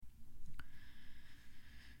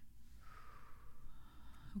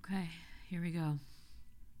Okay, here we go.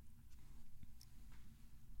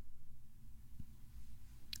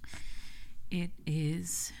 It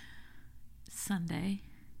is Sunday,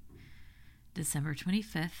 December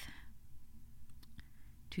 25th,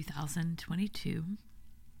 2022.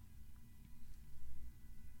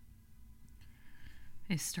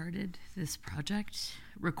 I started this project,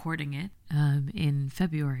 recording it, in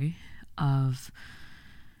February of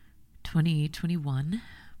 2021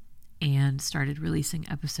 and started releasing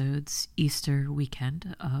episodes Easter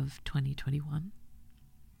weekend of 2021.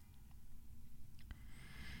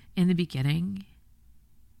 In the beginning,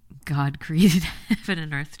 God created heaven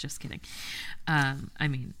and earth. Just kidding.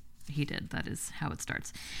 He did. That is how it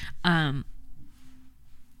starts. In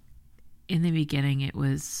the beginning, it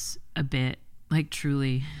was a bit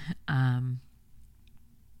truly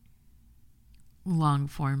long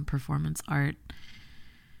form performance art.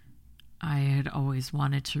 I had always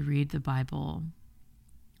wanted to read the Bible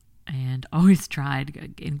and always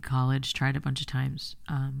tried in college, tried a bunch of times.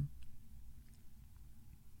 I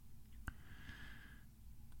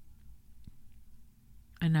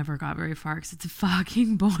never got very far because it's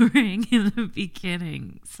fucking boring in the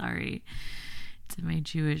beginning. Sorry to my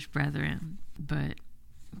Jewish brethren, but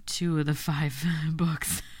 2 of the 5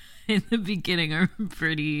 books in the beginning are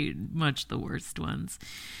pretty much the worst ones.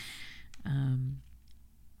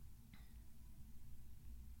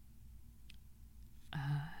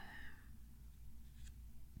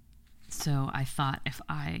 So I thought if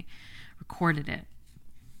I recorded it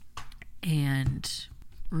and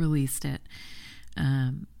released it,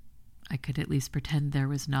 I could at least pretend there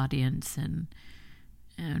was an audience and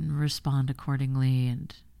respond accordingly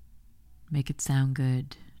and make it sound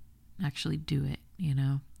good, actually do it,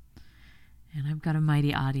 And I've got a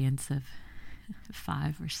mighty audience of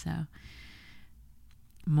 5 or so,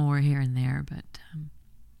 more here and there, but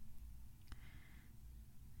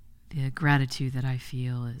the gratitude that I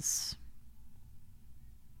feel is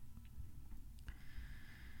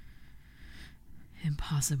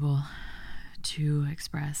impossible to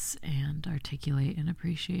express and articulate and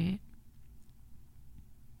appreciate.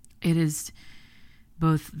 It is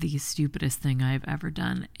both the stupidest thing I've ever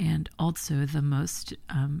done and also the most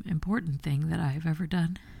important thing that I've ever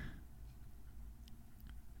done.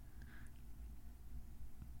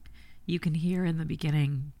 You can hear in the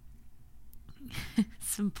beginning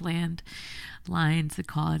some planned lines. The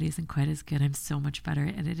quality isn't quite as good. I'm so much better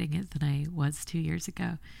at editing it than I was 2 years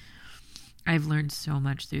ago. I've learned so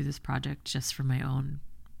much through this project just for my own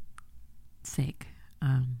sake.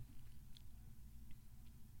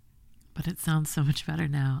 But it sounds so much better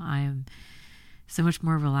now. I am so much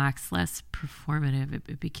more relaxed, less performative.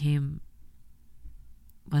 It became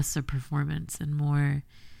less a performance and more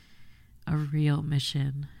a real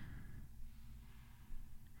mission.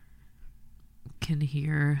 Can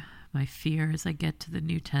hear my fear as I get to the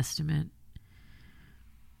New Testament.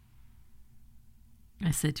 I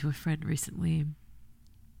said to a friend recently,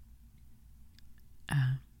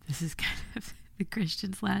 this is kind of the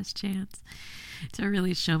Christian's last chance to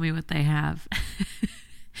really show me what they have,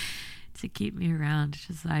 to keep me around, just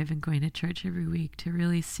as I've been going to church every week, to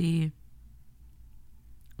really see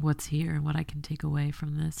what's here and what I can take away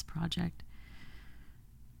from this project.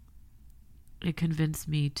 It convinced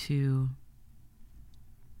me to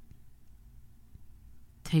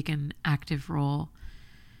take an active role,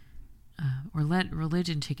 or let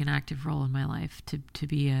religion take an active role in my life, to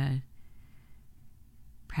be a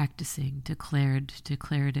practicing,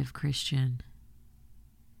 declarative Christian.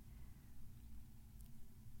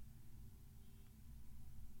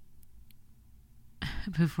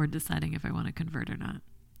 Before deciding if I want to convert or not.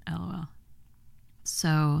 LOL.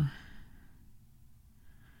 So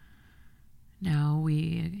now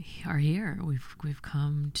we are here. We've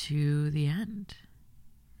come to the end.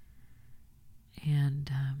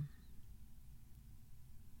 And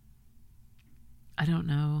I don't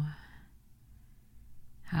know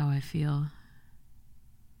how I feel.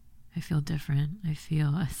 I feel different.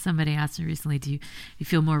 Somebody asked me recently, do you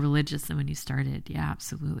feel more religious than when you started? Yeah,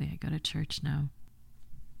 absolutely. I go to church now.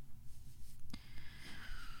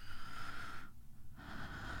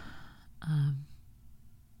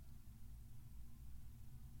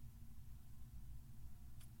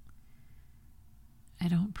 I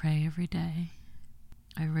don't pray every day.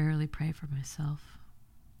 I rarely pray for myself.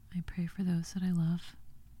 I pray for those that I love.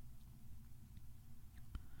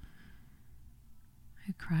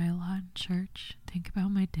 I cry a lot in church. Think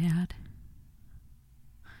about my dad,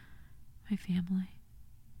 my family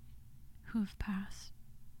who have passed.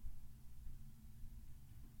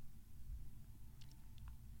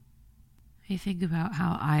 I think about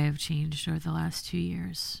how I have changed over the last 2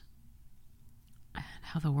 years. and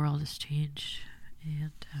how the world has changed.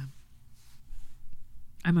 And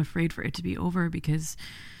I'm afraid for it to be over because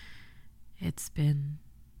it's been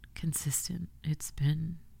consistent. It's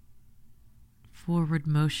been forward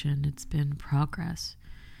motion. It's been progress.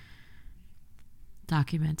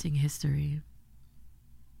 Documenting history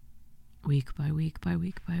week by week by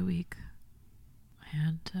week by week.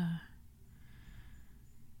 And I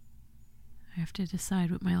have to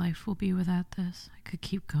decide what my life will be without this. I could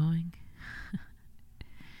keep going.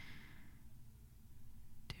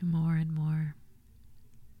 Do more and more.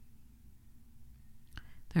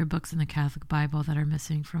 There are books in the Catholic Bible that are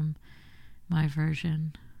missing from my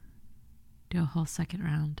version. Do a whole second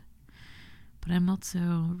round. But I'm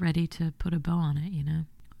also ready to put a bow on it, you know.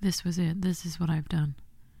 This was it. This is what I've done.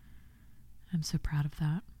 I'm so proud of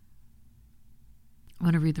that. I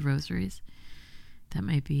want to read the rosaries. That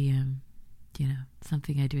might be,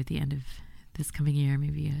 something I do at the end of this coming year.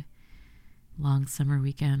 Maybe a long summer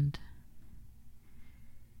weekend.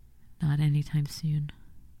 Not anytime soon.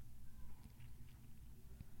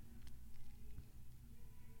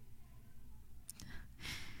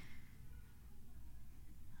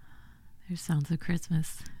 There's sounds of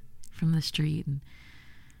Christmas from the street and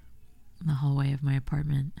the hallway of my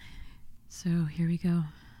apartment. So here we go.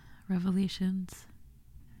 Revelations.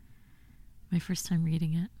 My first time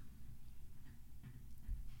reading it.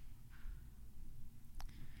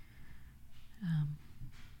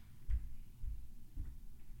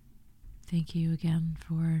 Thank you again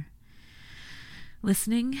for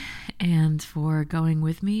listening and for going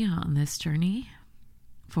with me on this journey,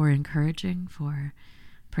 for encouraging, for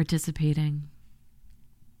participating.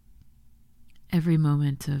 Every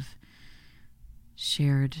moment of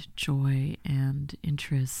shared joy and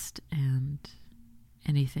interest and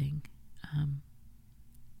anything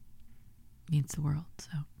means the world.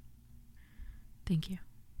 So, thank you.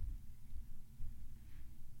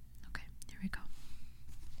 Okay, here we go.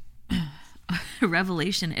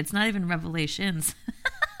 Revelation. It's not even Revelations.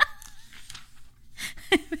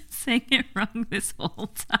 I've been saying it wrong this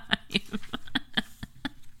whole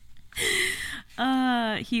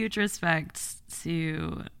time. Huge respect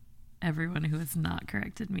to everyone who has not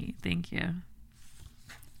corrected me. Thank you.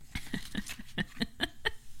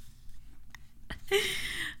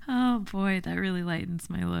 Oh boy, that really lightens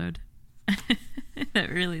my load. That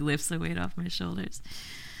really lifts the weight off my shoulders.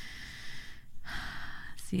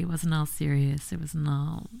 See, it wasn't all serious. It wasn't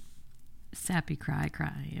all sappy cry.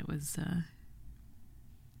 It was,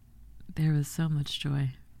 there was so much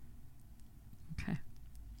joy. Okay.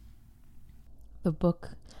 The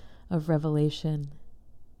book of Revelation,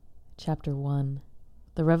 chapter 1.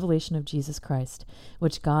 The revelation of Jesus Christ,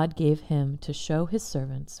 which God gave him to show his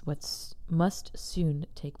servants what must soon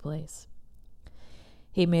take place.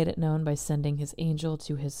 He made it known by sending his angel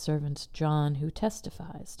to his servant John, who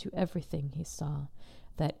testifies to everything he saw.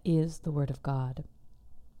 That is the word of God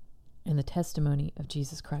and the testimony of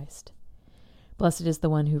Jesus Christ. Blessed is the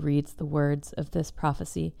one who reads the words of this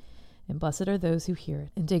prophecy, and blessed are those who hear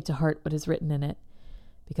it and take to heart what is written in it,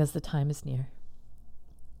 because the time is near.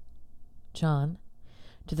 John,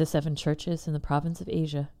 to the 7 churches in the province of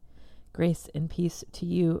Asia, grace and peace to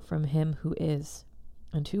you from him who is,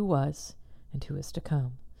 and who was, and who is to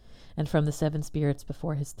come, and from the 7 spirits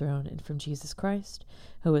before his throne, and from Jesus Christ,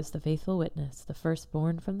 who is the faithful witness, the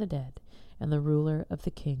firstborn from the dead, and the ruler of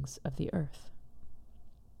the kings of the earth.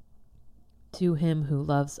 To him who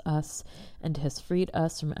loves us, and has freed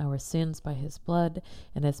us from our sins by his blood,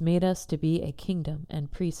 and has made us to be a kingdom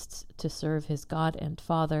and priests to serve his God and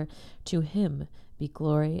Father, to him be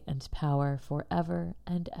glory and power forever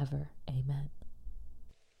and ever. Amen.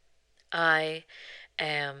 I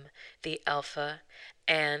am the Alpha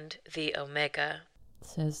and the Omega,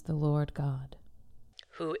 says the Lord God,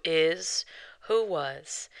 who is, who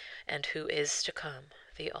was, and who is to come,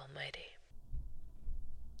 the Almighty.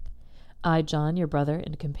 I, John, your brother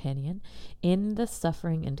and companion, in the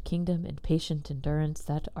suffering and kingdom and patient endurance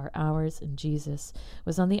that are ours in Jesus,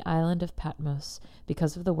 was on the island of Patmos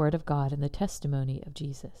because of the word of God and the testimony of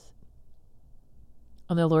Jesus.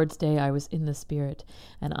 On the Lord's day I was in the Spirit,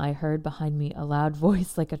 and I heard behind me a loud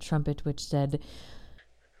voice like a trumpet which said,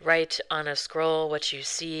 Write on a scroll what you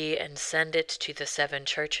see and send it to the 7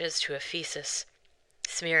 churches, to Ephesus,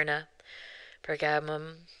 Smyrna,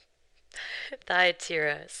 Pergamum,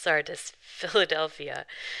 Thyatira, Sardis, Philadelphia,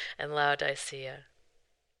 and Laodicea.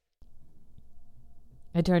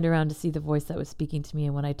 I turned around to see the voice that was speaking to me,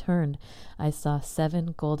 and when I turned, I saw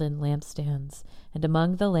 7 golden lampstands, and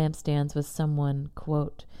among the lampstands was someone,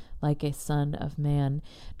 quote, like a son of man,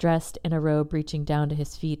 dressed in a robe reaching down to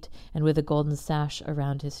his feet, and with a golden sash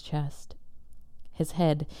around his chest. His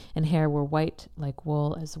head and hair were white like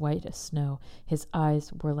wool, as white as snow. His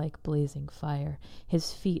eyes were like blazing fire.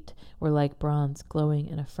 His feet were like bronze glowing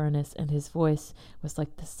in a furnace, and his voice was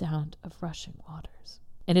like the sound of rushing waters.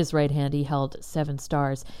 In his right hand he held 7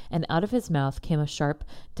 stars, and out of his mouth came a sharp,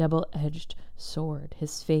 double-edged sword.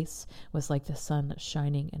 His face was like the sun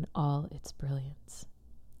shining in all its brilliance.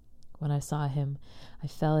 When I saw him, I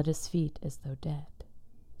fell at his feet as though dead.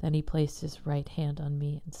 Then he placed his right hand on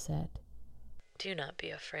me and said, "Do not be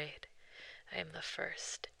afraid. I am the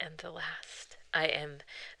first and the last. I am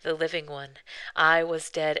the living one. I was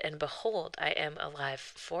dead, and behold, I am alive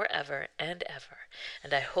forever and ever,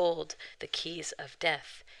 and I hold the keys of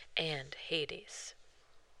death and Hades.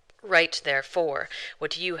 Write, therefore,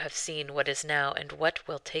 what you have seen, what is now, and what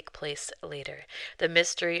will take place later. The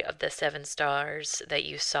mystery of the 7 stars that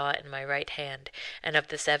you saw in my right hand, and of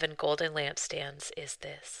the 7 golden lampstands is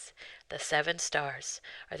this. The 7 stars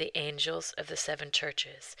are the angels of the 7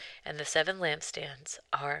 churches, and the 7 lampstands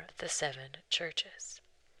are the 7 churches.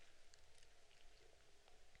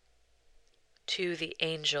 To the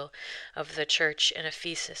angel of the church in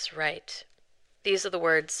Ephesus write, These are the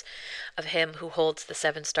words of him who holds the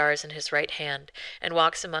 7 stars in his right hand and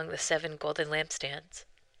walks among the 7 golden lampstands.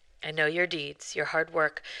 I know your deeds, your hard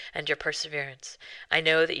work, and your perseverance. I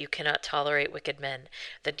know that you cannot tolerate wicked men,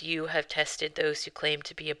 that you have tested those who claim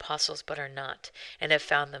to be apostles but are not, and have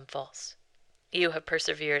found them false. You have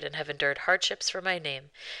persevered and have endured hardships for my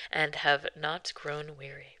name, and have not grown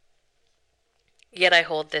weary. Yet I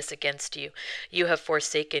hold this against you. You have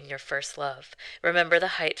forsaken your first love. Remember the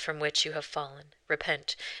height from which you have fallen.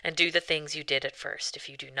 Repent, and do the things you did at first. If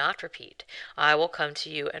you do not repeat, I will come to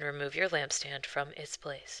you and remove your lampstand from its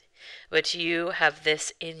place. But you have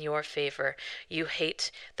this in your favor. You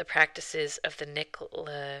hate the practices of the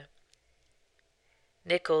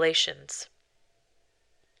Nicolaitans,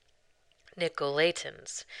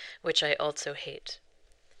 which I also hate.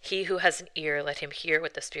 He who has an ear, let him hear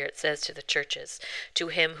what the Spirit says to the churches. To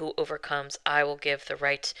him who overcomes, I will give the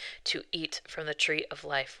right to eat from the tree of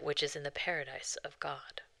life, which is in the paradise of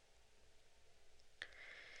God.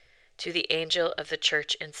 To the angel of the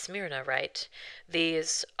church in Smyrna write,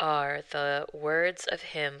 These are the words of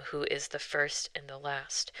him who is the first and the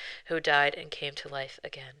last, who died and came to life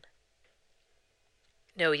again.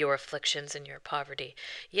 Know your afflictions and your poverty,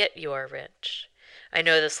 yet you are rich. I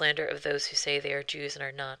know the slander of those who say they are Jews and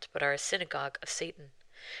are not, but are a synagogue of Satan.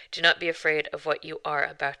 Do not be afraid of what you are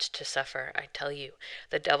about to suffer. I tell you,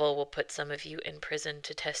 the devil will put some of you in prison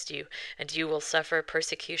to test you, and you will suffer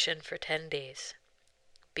persecution for 10 days.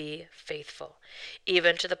 Be faithful,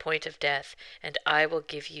 even to the point of death, and I will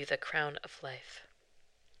give you the crown of life.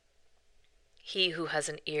 He who has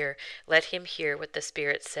an ear, let him hear what the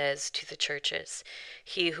Spirit says to the churches.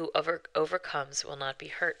 He who overcomes will not be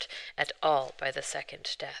hurt at all by the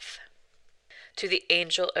second death. To the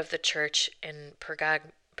angel of the church in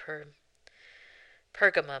Pergamum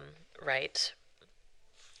write,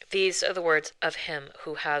 These are the words of him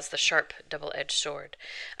who has the sharp double-edged sword.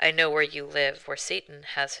 I know where you live, where Satan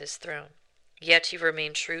has his throne. Yet you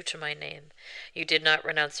remain true to my name. You did not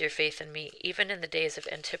renounce your faith in me, even in the days of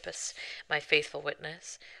Antipas, my faithful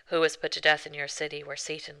witness, who was put to death in your city where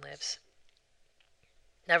Satan lives.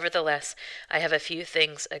 Nevertheless, I have a few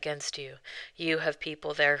things against you. You have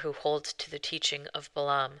people there who hold to the teaching of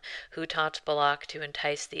Balaam, who taught Balak to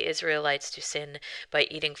entice the Israelites to sin by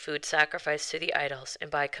eating food sacrificed to the idols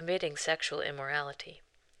and by committing sexual immorality.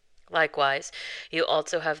 Likewise, you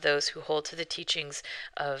also have those who hold to the teachings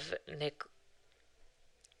of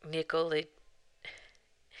Nicolaitans.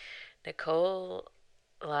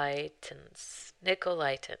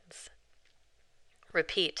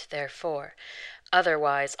 Repeat, therefore,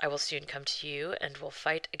 otherwise I will soon come to you and will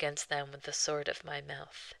fight against them with the sword of my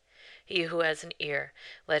mouth. He who has an ear,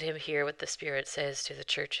 let him hear what the Spirit says to the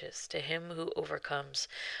churches. To him who overcomes,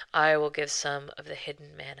 I will give some of the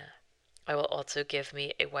hidden manna. I will also give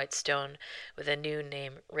me a white stone with a new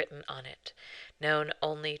name written on it, known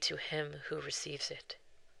only to him who receives it.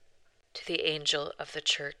 To the angel of the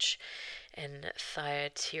church in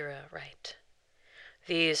Thyatira write,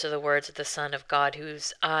 These are the words of the Son of God,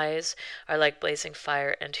 whose eyes are like blazing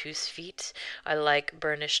fire and whose feet are like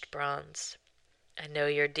burnished bronze. I know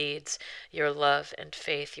your deeds, your love and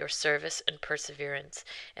faith, your service and perseverance,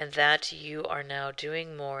 and that you are now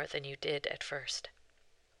doing more than you did at first.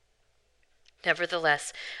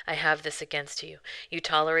 Nevertheless, I have this against you. You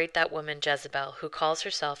tolerate that woman Jezebel, who calls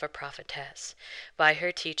herself a prophetess. By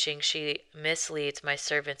her teaching, she misleads my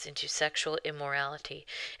servants into sexual immorality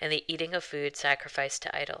and the eating of food sacrificed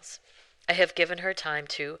to idols. I have given her time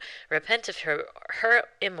to repent of her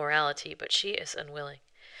immorality, but she is unwilling.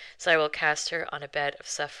 So I will cast her on a bed of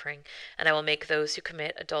suffering, and I will make those who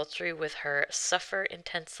commit adultery with her suffer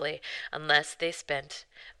intensely unless they repent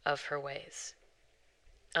of her ways.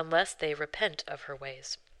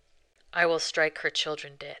 I will strike her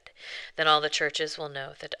children dead. Then all the churches will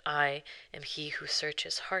know that I am he who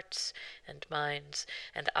searches hearts and minds,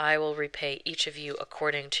 and I will repay each of you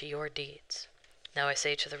according to your deeds. Now I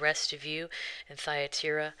say to the rest of you in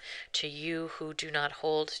Thyatira, to you who do not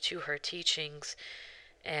hold to her teachings,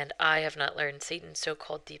 and I have not learned Satan's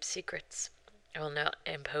so-called deep secrets, I will not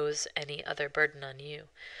impose any other burden on you.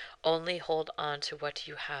 Only hold on to what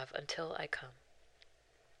you have until I come.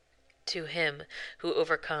 To him who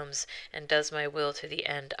overcomes and does my will to the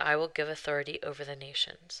end, I will give authority over the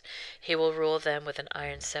nations. He will rule them with an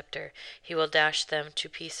iron scepter. He will dash them to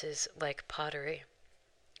pieces like pottery,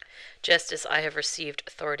 just as I have received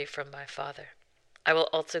authority from my Father. I will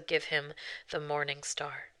also give him the morning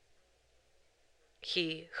star.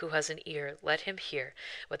 He who has an ear, let him hear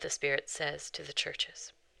what the Spirit says to the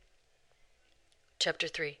churches. Chapter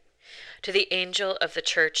 3. To the angel of the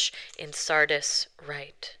church in Sardis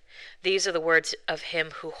write, these are the words of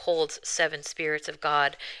him who holds 7 spirits of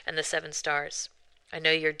God and the 7 stars. I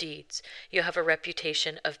know your deeds. You have a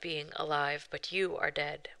reputation of being alive, but you are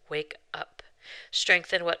dead. Wake up.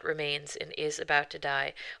 Strengthen what remains and is about to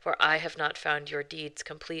die, for I have not found your deeds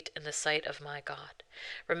complete in the sight of my God.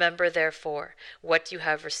 Remember, therefore, what you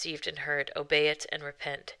have received and heard. Obey it and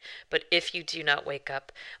repent. But if you do not wake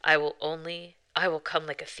up, I will come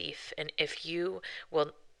like a thief, and if you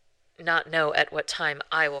will not know at what time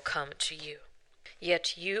I will come to you.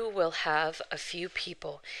 Yet you will have a few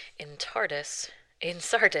people in Sardis,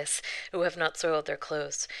 who have not soiled their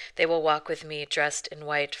clothes. They will walk with me dressed in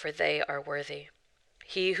white, for they are worthy.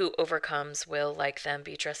 He who overcomes will, like them,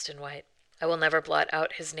 be dressed in white. I will never blot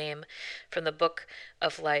out his name from the book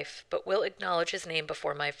of life, but will acknowledge his name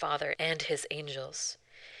before my Father and his angels.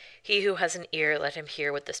 He who has an ear, let him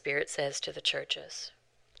hear what the Spirit says to the churches.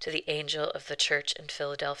 To the angel of the church in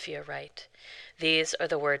Philadelphia write, these are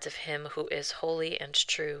the words of him who is holy and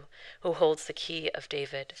true, who holds the key of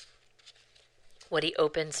David. What he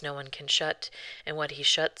opens no one can shut, and what he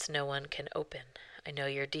shuts no one can open. I know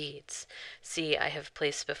your deeds. See, I have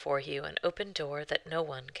placed before you an open door that no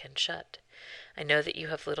one can shut. I know that you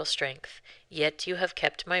have little strength, yet you have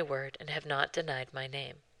kept my word and have not denied my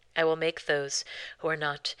name. I will make those who are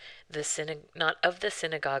not of the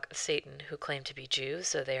synagogue of Satan, who claim to be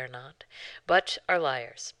Jews, though they are not, but are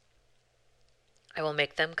liars. I will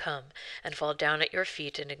make them come and fall down at your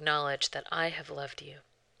feet and acknowledge that I have loved you.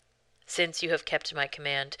 Since you have kept my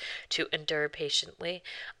command to endure patiently,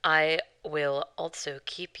 I will also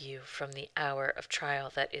keep you from the hour of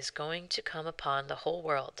trial that is going to come upon the whole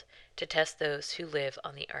world to test those who live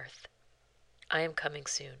on the earth. I am coming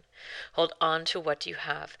soon. Hold on to what you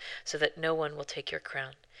have, so that no one will take your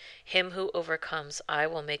crown. Him who overcomes I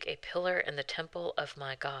will make a pillar in the temple of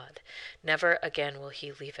my God. Never again will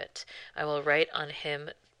he leave it. I will write on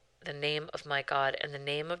him the name of my God and the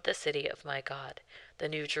name of the city of my God, the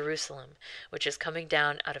New Jerusalem, which is coming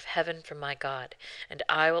down out of heaven from my God, and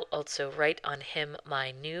I will also write on him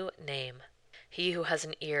my new name. He who has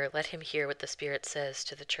an ear, let him hear what the Spirit says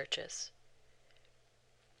to the churches.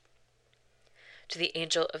 To the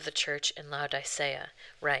angel of the church in Laodicea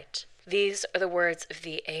write, these are the words of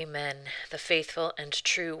the Amen, the faithful and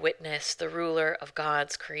true witness, the ruler of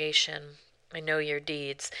God's creation. I know your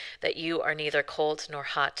deeds, that you are neither cold nor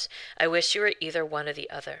hot. I wish you were either one or the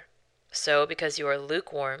other. So, because you are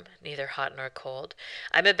lukewarm, neither hot nor cold,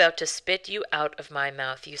 I am about to spit you out of my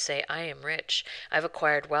mouth. You say, I am rich, I have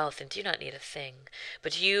acquired wealth, and do not need a thing.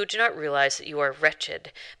 But you do not realize that you are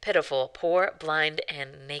wretched, pitiful, poor, blind,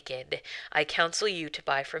 and naked. I counsel you to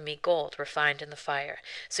buy from me gold refined in the fire,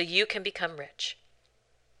 so you can become rich,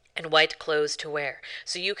 and white clothes to wear,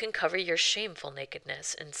 so you can cover your shameful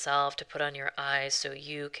nakedness, and salve to put on your eyes, so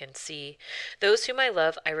you can see. Those whom I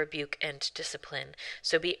love I rebuke and discipline,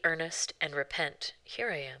 so be earnest and repent.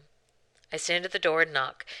 Here I am. I stand at the door and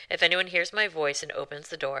knock. If anyone hears my voice and opens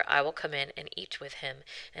the door, I will come in and eat with him,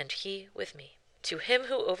 and he with me. To him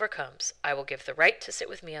who overcomes, I will give the right to sit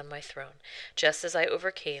with me on my throne, just as I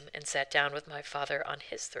overcame and sat down with my Father on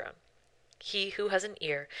his throne. He who has an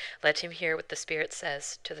ear, let him hear what the Spirit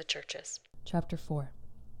says to the churches. Chapter 4.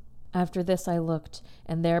 After this I looked,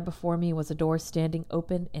 and there before me was a door standing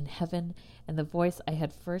open in heaven, and the voice I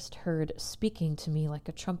had first heard speaking to me like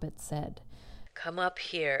a trumpet said, Come up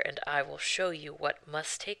here, and I will show you what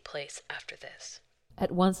must take place after this.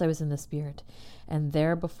 At once I was in the Spirit, and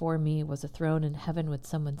there before me was a throne in heaven with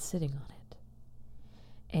someone sitting on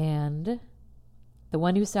it. And the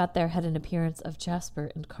one who sat there had an appearance of jasper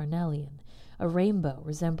and carnelian. A rainbow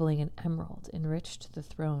resembling an emerald enriched the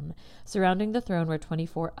throne. Surrounding the throne were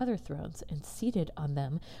 24 other thrones, and seated on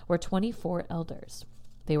them were 24 elders.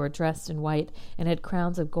 They were dressed in white and had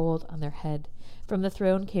crowns of gold on their head. From the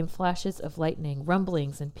throne came flashes of lightning,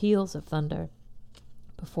 rumblings, and peals of thunder.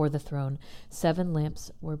 Before the throne, 7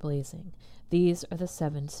 lamps were blazing. These are the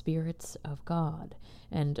 7 spirits of God.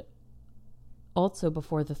 And also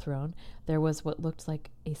before the throne, there was what looked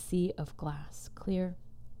like a sea of glass, clear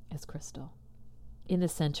as crystal. In the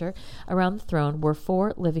center, around the throne, were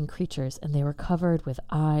 4 living creatures, and they were covered with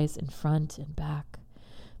eyes in front and back.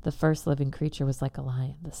 The first living creature was like a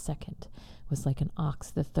lion. The second was like an ox.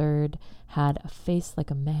 The third had a face like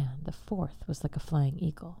a man. The fourth was like a flying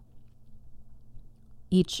eagle.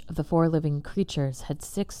 Each of the 4 living creatures had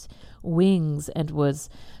 6 wings and was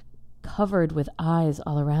covered with eyes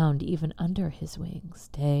all around, even under his wings.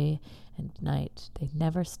 Day and night, they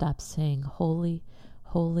never stopped saying, "Holy,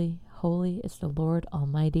 holy, holy is the Lord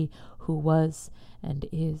Almighty, who was and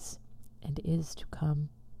is to come."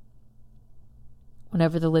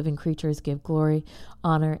 Whenever the living creatures give glory,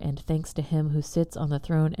 honor, and thanks to him who sits on the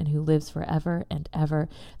throne and who lives forever and ever,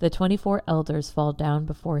 the 24 elders fall down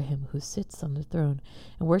before him who sits on the throne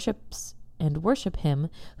and worship him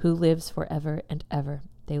who lives forever and ever.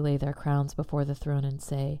 They lay their crowns before the throne and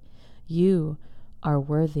say, "You are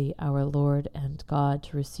worthy, our Lord and God,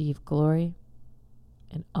 to receive glory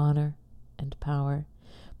and honor and power,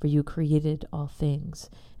 for you created all things,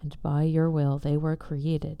 and by your will they were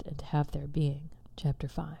created and have their being." Chapter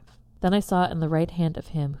 5. Then I saw in the right hand of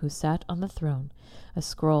him who sat on the throne a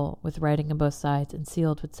scroll with writing on both sides and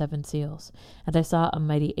sealed with 7 seals. And I saw a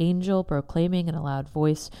mighty angel proclaiming in a loud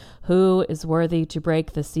voice, "Who is worthy to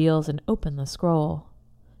break the seals and open the scroll?"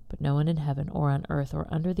 But no one in heaven or on earth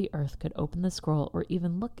or under the earth could open the scroll or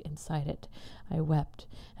even look inside it. I wept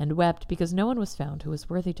and wept because no one was found who was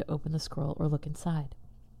worthy to open the scroll or look inside.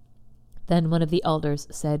 Then one of the elders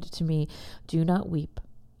said to me, "Do not weep.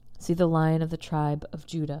 See, the Lion of the tribe of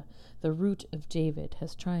Judah, the Root of David,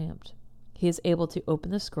 has triumphed. He is able to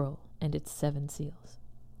open the scroll and its 7 seals."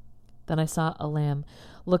 Then I saw a lamb,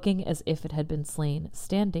 looking as if it had been slain,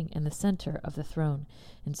 standing in the center of the throne,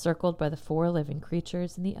 encircled by the 4 living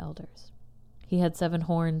creatures and the elders. He had 7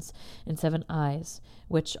 horns and 7 eyes,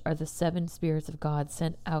 which are the 7 spirits of God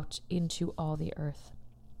sent out into all the earth.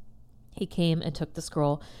 He came and took the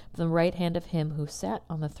scroll from the right hand of him who sat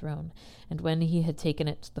on the throne, and when he had taken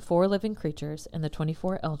it, the 4 living creatures and the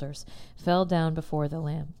 24 elders fell down before the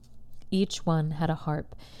Lamb. Each one had a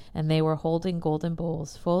harp, and they were holding golden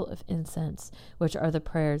bowls full of incense, which are the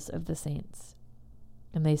prayers of the saints.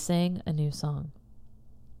 And they sang a new song.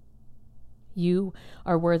 "You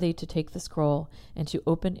are worthy to take the scroll and to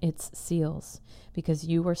open its seals, because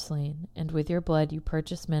you were slain, and with your blood you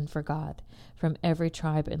purchased men for God, from every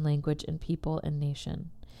tribe and language and people and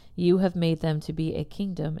nation. You have made them to be a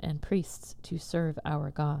kingdom and priests to serve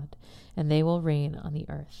our God, and they will reign on the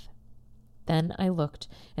earth." Then I looked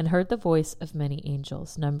and heard the voice of many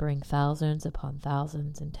angels, numbering thousands upon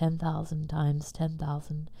thousands and 10,000 times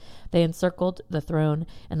 10,000. They encircled the throne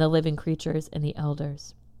and the living creatures and the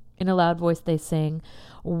elders. In a loud voice they sang,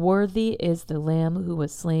 "Worthy is the Lamb who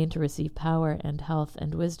was slain to receive power and health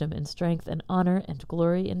and wisdom and strength and honor and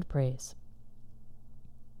glory and praise."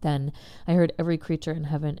 Then I heard every creature in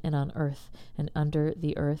heaven and on earth and under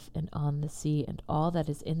the earth and on the sea and all that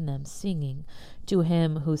is in them singing, "To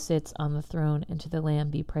him who sits on the throne and to the Lamb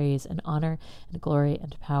be praise and honor and glory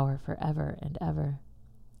and power forever and ever."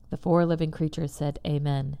 The 4 living creatures said,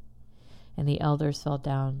 "Amen," and the elders fell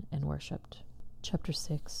down and worshipped. Chapter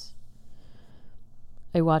 6.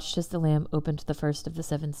 I watched as the Lamb opened the first of the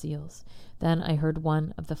 7 seals. Then I heard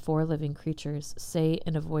one of the 4 living creatures say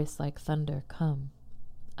in a voice like thunder, "Come."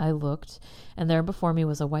 I looked, and there before me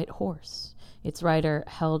was a white horse. Its rider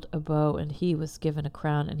held a bow, and he was given a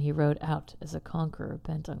crown, and he rode out as a conqueror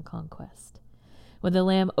bent on conquest. When the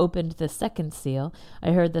Lamb opened the 2nd seal,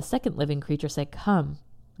 I heard the 2nd living creature say, "Come."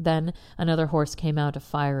 Then another horse came out, a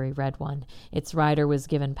fiery red one. Its rider was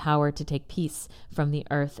given power to take peace from the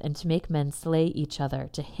earth and to make men slay each other.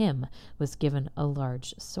 To him was given a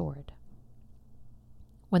large sword.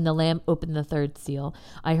 When the Lamb opened the 3rd seal,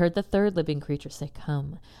 I heard the 3rd living creature say,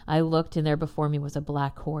 "Come." I looked, and there before me was a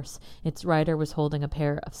black horse. Its rider was holding a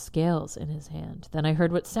pair of scales in his hand. Then I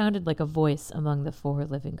heard what sounded like a voice among the 4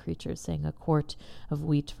 living creatures saying, "A quart of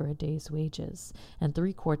wheat for a day's wages, and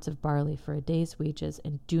 3 quarts of barley for a day's wages,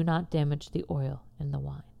 and do not damage the oil and the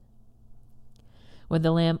wine." When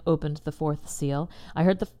the Lamb opened the 4th seal, I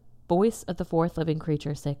heard the voice of the 4th living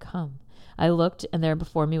creature say, "Come." I looked, and there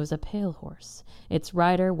before me was a pale horse. Its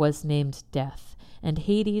rider was named Death, and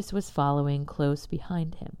Hades was following close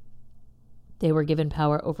behind him. They were given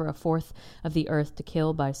power over a fourth of the earth to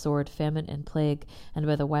kill by sword, famine, and plague, and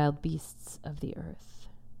by the wild beasts of the earth.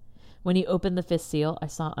 When he opened the fifth seal, I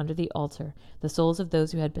saw under the altar the souls of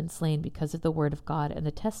those who had been slain because of the word of God and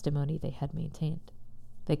the testimony they had maintained.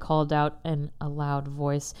 They called out in a loud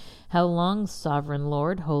voice, "How long, sovereign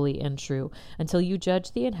Lord, holy and true, until you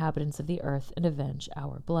judge the inhabitants of the earth and avenge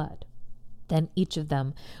our blood?" Then each of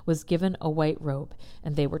them was given a white robe,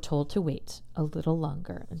 and they were told to wait a little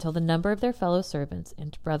longer until the number of their fellow servants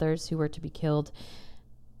and brothers who were to be killed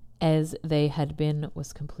as they had been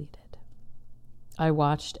was completed. I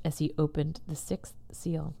watched as he opened the sixth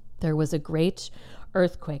seal. There was a great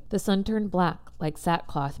earthquake. The sun turned black like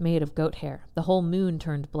sackcloth made of goat hair. The whole moon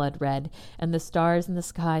turned blood red, and the stars in the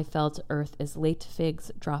sky fell to earth as late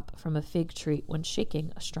figs drop from a fig tree when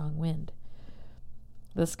shaking a strong wind.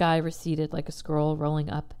 The sky receded like a scroll rolling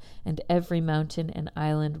up, and every mountain and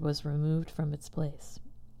island was removed from its place.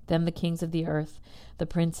 Then the kings of the earth, the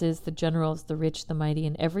princes, the generals, the rich, the mighty,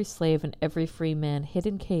 and every slave and every free man hid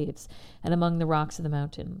in caves and among the rocks of the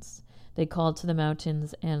mountains. They called to the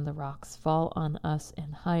mountains and the rocks, "Fall on us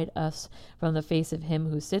and hide us from the face of him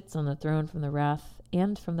who sits on the throne, from the wrath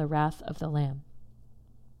of the Lamb.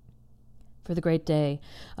 For the great day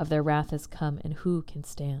of their wrath has come, and who can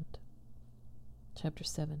stand?" Chapter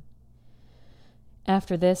 7.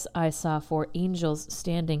 After this I saw 4 angels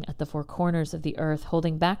standing at the 4 corners of the earth,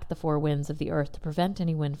 holding back the 4 winds of the earth to prevent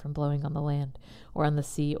any wind from blowing on the land, or on the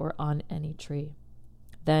sea, or on any tree.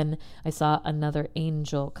 Then I saw another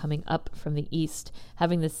angel coming up from the east,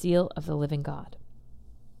 having the seal of the living God.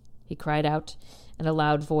 He cried out in a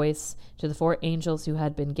loud voice to the 4 angels who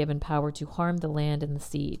had been given power to harm the land and the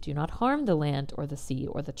sea, "Do not harm the land or the sea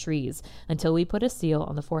or the trees until we put a seal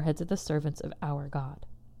on the foreheads of the servants of our God."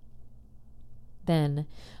 Then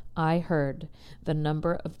I heard the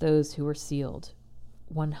number of those who were sealed,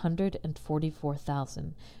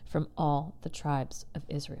 144,000 from all the tribes of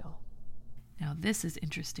Israel. Now, this is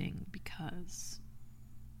interesting because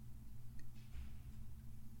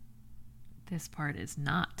this part is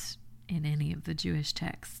not in any of the Jewish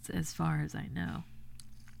texts, as far as I know.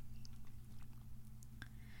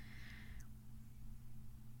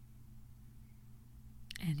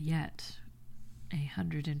 And yet,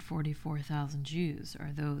 144,000 Jews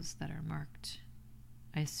are those that are marked,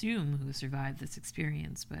 I assume, who survived this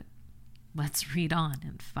experience, but let's read on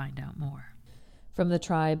and find out more. From the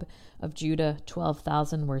tribe of Judah,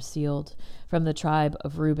 12,000 were sealed. From the tribe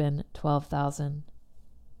of Reuben, 12,000.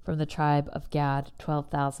 From the tribe of Gad,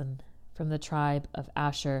 12,000. From the tribe of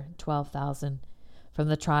Asher, 12,000. From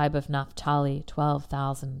the tribe of Naphtali,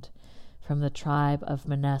 12,000. From the tribe of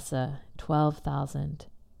Manasseh, 12,000.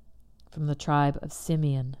 From the tribe of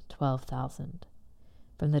Simeon, 12,000.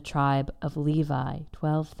 From the tribe of Levi,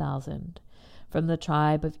 12,000. From the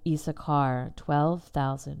tribe of Issachar,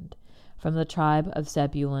 12,000. From the tribe of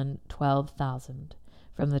Zebulun, 12,000.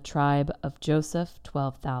 From the tribe of Joseph,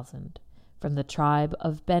 12,000. From the tribe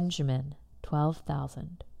of Benjamin,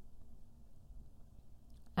 12,000.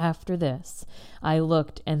 After this I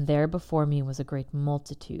looked, and there before me was a great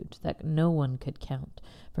multitude that no one could count,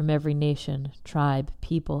 from every nation, tribe,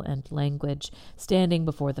 people, and language, standing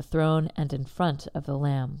before the throne and in front of the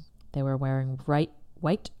Lamb. They were wearing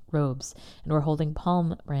white robes and were holding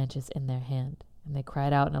palm branches in their hand. And they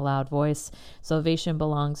cried out in a loud voice, "Salvation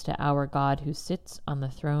belongs to our God who sits on the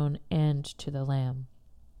throne and to the Lamb."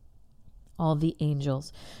 All the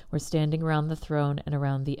angels were standing around the throne and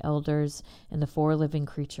around the elders and the 4 living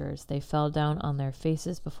creatures. They fell down on their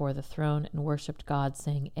faces before the throne and worshipped God,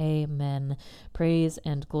 saying, "Amen. Praise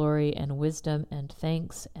and glory and wisdom and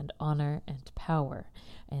thanks and honor and power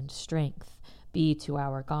and strength be to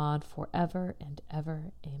our God forever and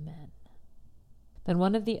ever. Amen." Then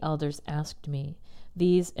one of the elders asked me,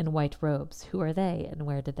 "These in white robes, who are they, and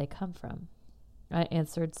where did they come from?" I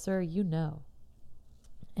answered, "Sir, you know."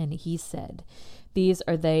 And he said, "These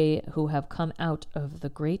are they who have come out of the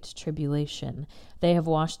great tribulation. They have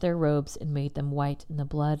washed their robes and made them white in the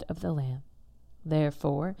blood of the Lamb.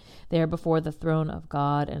 Therefore they are before the throne of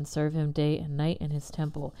God and serve him day and night in his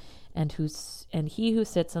temple, and he who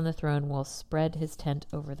sits on the throne will spread his tent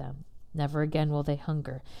over them. Never again will they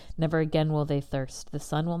hunger, never again will they thirst. The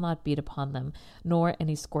sun will not beat upon them, nor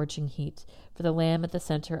any scorching heat, for the Lamb at the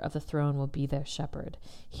center of the throne will be their shepherd.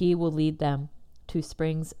 He will lead them to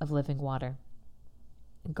springs of living water,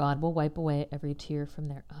 and God will wipe away every tear from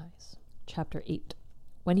their eyes." Chapter 8.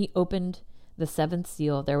 When he opened the 7th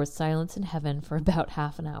seal, there was silence in heaven for about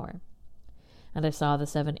half an hour. And I saw the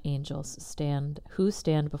 7 angels stand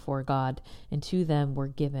before God, and to them were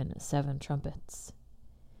given 7 trumpets.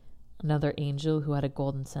 Another angel who had a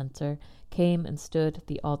golden censer came and stood at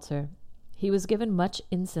the altar. He was given much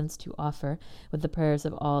incense to offer with the prayers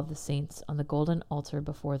of all the saints on the golden altar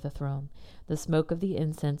before the throne. The smoke of the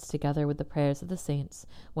incense, together with the prayers of the saints,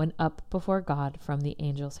 went up before God from the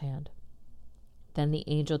angel's hand. Then the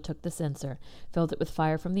angel took the censer, filled it with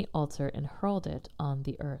fire from the altar, and hurled it on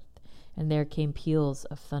the earth. And there came peals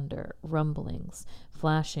of thunder, rumblings,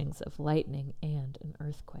 flashings of lightning, and an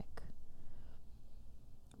earthquake.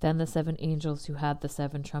 Then the 7 angels who had the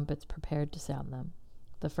 7 trumpets prepared to sound them.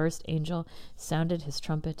 The first angel sounded his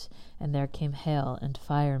trumpet, and there came hail and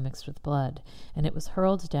fire mixed with blood, and it was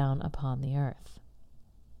hurled down upon the earth.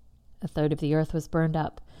 A third of the earth was burned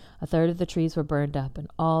up, a third of the trees were burned up, and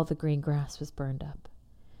all the green grass was burned up.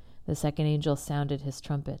 The second angel sounded his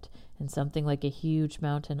trumpet, and something like a huge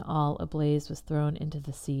mountain all ablaze was thrown into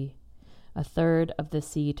the sea. A third of the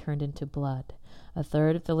sea turned into blood, a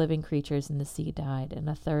third of the living creatures in the sea died, and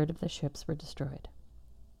a third of the ships were destroyed.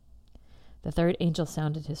 The third angel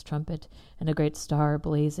sounded his trumpet, and a great star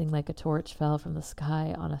blazing like a torch fell from the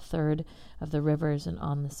sky on a third of the rivers and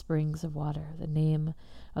on the springs of water. The name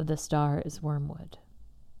of the star is Wormwood.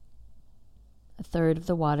 A third of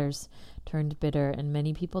the waters turned bitter, and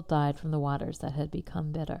many people died from the waters that had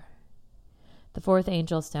become bitter. The fourth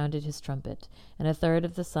angel sounded his trumpet, and a third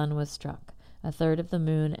of the sun was struck, a third of the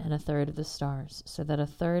moon, and a third of the stars, so that a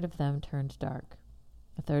third of them turned dark.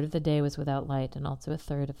 A third of the day was without light, and also a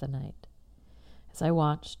third of the night. As I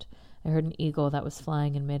watched, I heard an eagle that was flying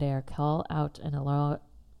in midair call out in a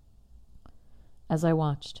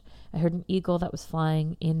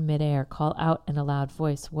loud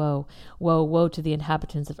voice, "Woe, woe, woe to the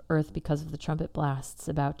inhabitants of earth because of the trumpet blasts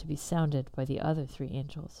about to be sounded by the other 3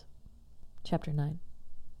 angels." Chapter 9.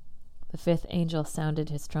 The fifth angel sounded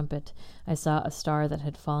his trumpet. I saw a star that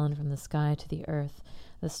had fallen from the sky to the earth.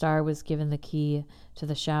 The star was given the key to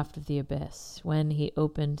the shaft of the abyss. When he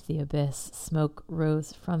opened the abyss, smoke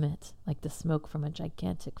rose from it, like the smoke from a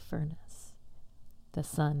gigantic furnace. The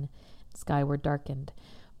sun and sky were darkened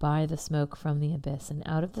by the smoke from the abyss, and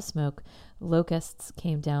out of the smoke locusts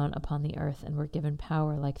came down upon the earth and were given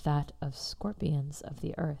power like that of scorpions of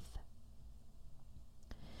the earth.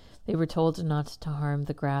 They were told not to harm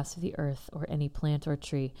the grass of the earth or any plant or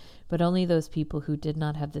tree, but only those people who did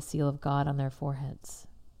not have the seal of God on their foreheads.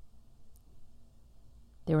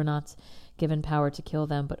 They were not given power to kill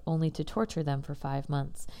them, but only to torture them for 5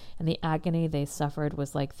 months, and the agony they suffered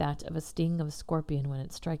was like that of a sting of a scorpion when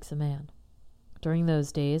it strikes a man. During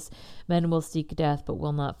those days, men will seek death, but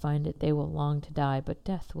will not find it. They will long to die, but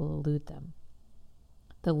death will elude them.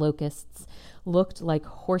 The locusts looked like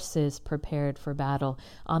horses prepared for battle.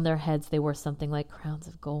 On their heads they wore something like crowns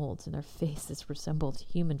of gold, and their faces resembled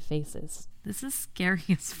human faces. This is scary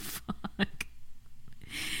as fuck.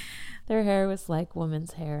 Their hair was like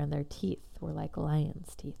women's hair, and their teeth were like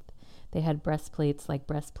lions' teeth. They had breastplates like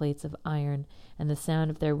breastplates of iron, and the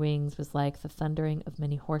sound of their wings was like the thundering of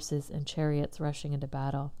many horses and chariots rushing into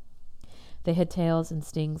battle. They had tails and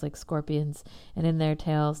stings like scorpions, and in their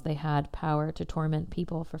tails they had power to torment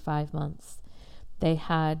people for 5 months. They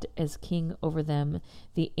had as king over them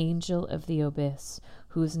the angel of the abyss,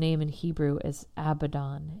 whose name in Hebrew is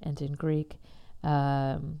Abaddon, and in Greek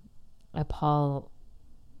Apollyon.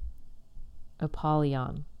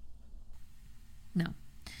 No.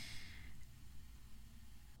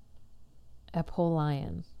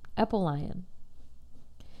 Apollyon.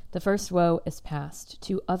 The first woe is past.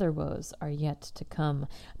 2 other woes are yet to come.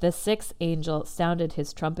 The sixth angel sounded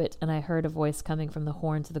his trumpet, and I heard a voice coming from the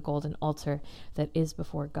horns of the golden altar that is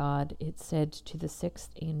before God. It said to the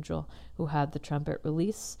sixth angel who had the trumpet,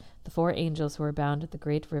 "Release the 4 angels who are bound at the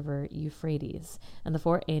great river Euphrates." And the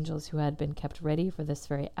 4 angels who had been kept ready for this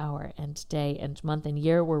very hour and day and month and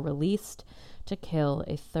year were released to kill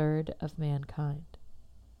a third of mankind.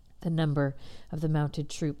 The number of the mounted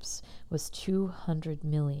troops was 200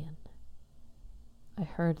 million. I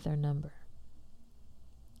heard their number.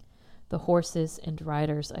 The horses and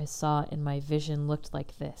riders I saw in my vision looked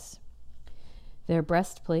like this. Their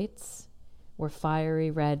breastplates were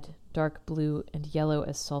fiery red, dark blue, and yellow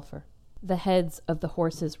as sulfur. The heads of the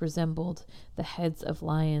horses resembled the heads of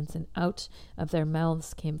lions, and out of their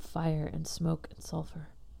mouths came fire and smoke and sulfur.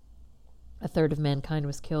 A third of mankind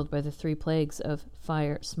was killed by the 3 plagues of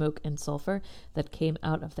fire, smoke, and sulfur that came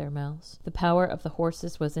out of their mouths. The power of the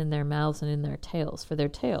horses was in their mouths and in their tails, for their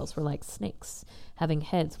tails were like snakes, having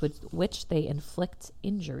heads with which they inflict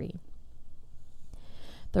injury.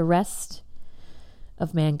 The rest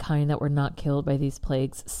of mankind that were not killed by these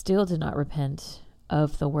plagues still did not repent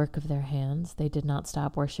of the work of their hands. They did not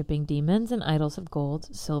stop worshipping demons and idols of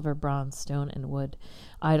gold, silver, bronze, stone, and wood,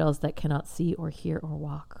 idols that cannot see or hear or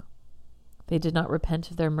walk. They did not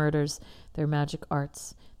repent of their murders, their magic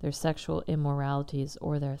arts, their sexual immoralities,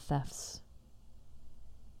 or their thefts.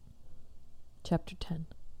 Chapter 10.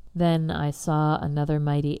 Then I saw another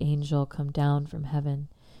mighty angel come down from heaven.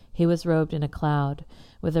 He was robed in a cloud,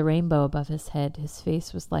 with a rainbow above his head. His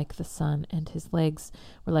face was like the sun, and his legs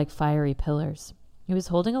were like fiery pillars. He was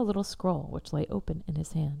holding a little scroll, which lay open in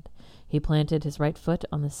his hand. He planted his right foot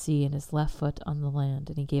on the sea and his left foot on the land,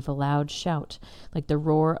 and he gave a loud shout, like the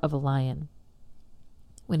roar of a lion.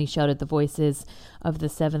 When he shouted, the voices of the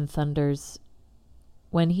seven thunders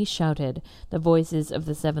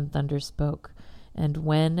spoke. And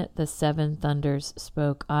when the seven thunders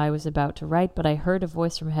spoke, I was about to write, but I heard a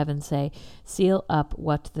voice from heaven say, "Seal up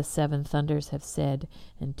what the seven thunders have said,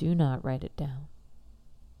 and do not write it down."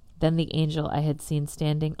 Then the angel I had seen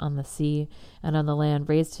standing on the sea and on the land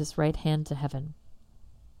raised his right hand to heaven.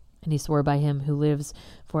 And he swore by him who lives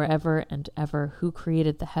forever and ever, who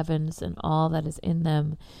created the heavens and all that is in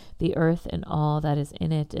them, the earth and all that is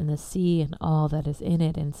in it, and the sea and all that is in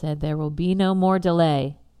it, and said, "There will be no more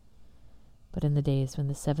delay. But in the days when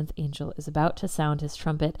the seventh angel is about to sound his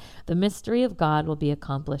trumpet, the mystery of God will be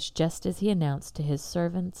accomplished, just as he announced to his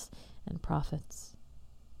servants and prophets."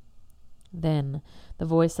 Then the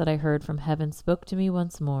voice that I heard from heaven spoke to me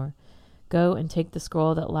once more, "Go and take the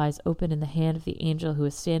scroll that lies open in the hand of the angel who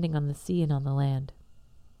is standing on the sea and on the land."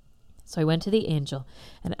 So I went to the angel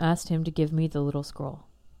and asked him to give me the little scroll.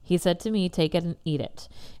 He said to me, "Take it and eat it.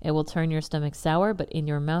 It will turn your stomach sour, but in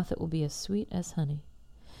your mouth it will be as sweet as honey."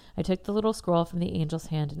 I took the little scroll from the angel's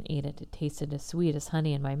hand and ate it. It tasted as sweet as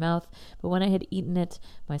honey in my mouth, but when I had eaten it,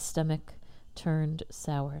 my stomach turned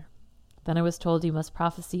sour. Then I was told, "You must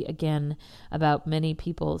prophesy again about many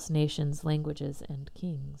peoples, nations, languages, and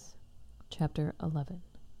kings." Chapter 11.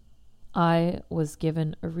 I was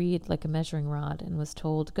given a reed like a measuring rod, and was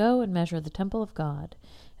told, "Go and measure the temple of God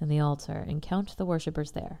and the altar, and count the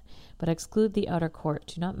worshippers there, but exclude the outer court.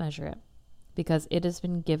 Do not measure it, because it has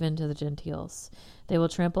been given to the Gentiles. They will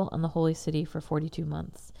trample on the holy city for 42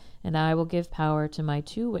 months, and I will give power to my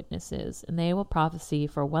 2 witnesses, and they will prophesy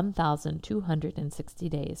for 1,260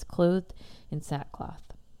 days, clothed in sackcloth.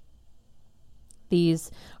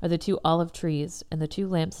 These are the 2 olive trees and the 2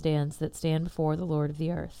 lampstands that stand before the Lord of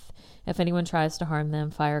the earth. If anyone tries to harm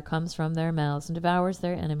them, fire comes from their mouths and devours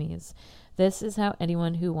their enemies. This is how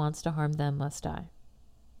anyone who wants to harm them must die.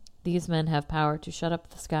 These men have power to shut up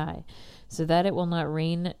the sky, so that it will not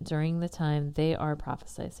rain during the time they are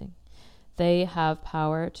prophesying. They have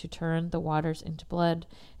power to turn the waters into blood,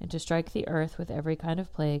 and to strike the earth with every kind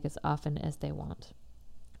of plague as often as they want.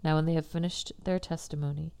 Now when they have finished their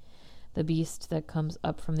testimony, the beast that comes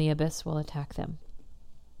up from the abyss will attack them,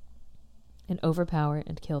 and overpower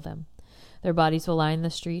and kill them. Their bodies will lie in the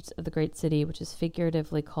streets of the great city, which is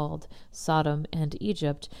figuratively called Sodom and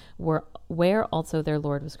Egypt, where also their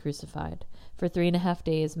Lord was crucified. For 3.5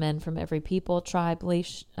 days, men from every people, tribe,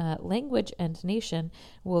 language, and nation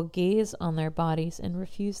will gaze on their bodies and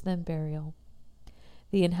refuse them burial.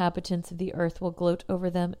 The inhabitants of the earth will gloat over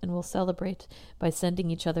them and will celebrate by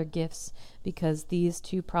sending each other gifts, because these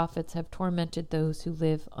 2 prophets have tormented those who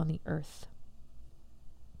live on the earth.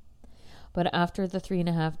 But after the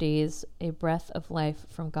 3.5 days, a breath of life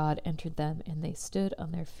from God entered them, and they stood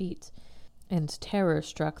on their feet, and terror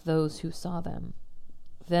struck those who saw them.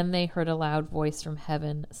 Then they heard a loud voice from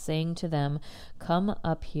heaven saying to them, "Come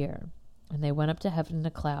up here." And they went up to heaven in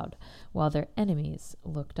a cloud, while their enemies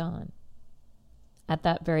looked on. At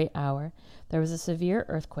that very hour, there was a severe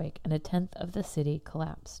earthquake, and 1/10 of the city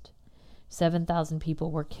collapsed. 7,000 people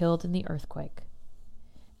were killed in the earthquake.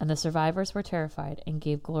 And the survivors were terrified and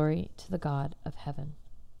gave glory to the God of heaven.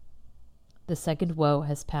 The second woe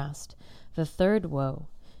has passed. The third woe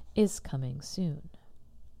is coming soon.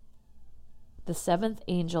 The 7th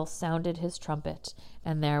angel sounded his trumpet,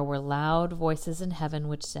 and there were loud voices in heaven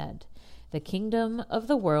which said, "The kingdom of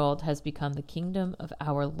the world has become the kingdom of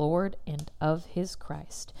our Lord and of his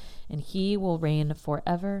Christ, and he will reign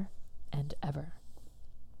forever and ever."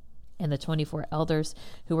 And the 24 elders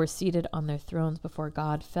who were seated on their thrones before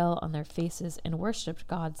God fell on their faces and worshipped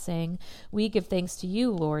God, saying, "We give thanks to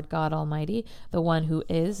you, Lord God Almighty, the one who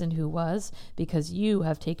is and who was, because you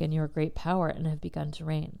have taken your great power and have begun to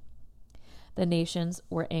reign. The nations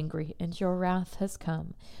were angry, and your wrath has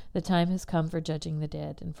come. The time has come for judging the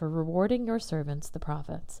dead, and for rewarding your servants, the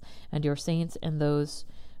prophets, and your saints, and those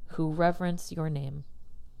who reverence your name,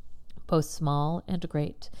 both small and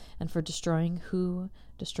great, and for destroying who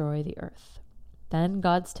destroy the earth." Then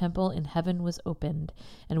God's temple in heaven was opened,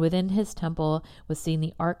 and within his temple was seen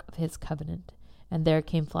the ark of his covenant. And there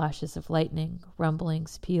came flashes of lightning,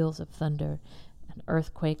 rumblings, peals of thunder, an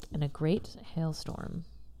earthquake, and a great hailstorm.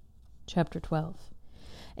 Chapter 12.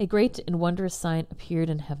 A great and wondrous sign appeared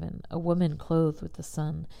in heaven, a woman clothed with the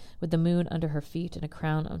sun, with the moon under her feet and a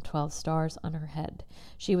crown of 12 stars on her head.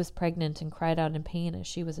 She was pregnant and cried out in pain as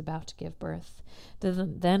she was about to give birth.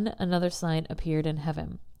 Then another sign appeared in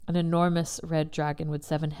heaven, an enormous red dragon with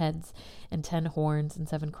 7 heads and 10 horns and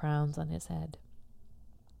 7 crowns on his head.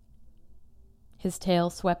 His tail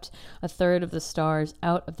swept a third of the stars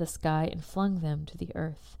out of the sky and flung them to the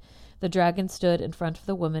earth. The dragon stood in front of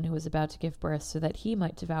the woman who was about to give birth so that he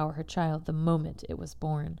might devour her child the moment it was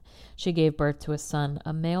born. She gave birth to a son,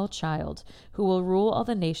 a male child, who will rule all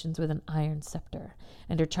the nations with an iron scepter.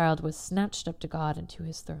 And her child was snatched up to God and to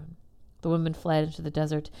his throne. The woman fled into the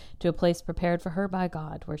desert to a place prepared for her by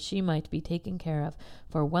God, where she might be taken care of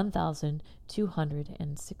for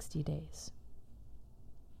 1,260 days.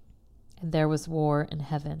 And there was war in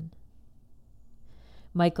heaven.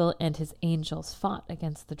 Michael and his angels fought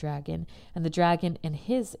against the dragon, and the dragon and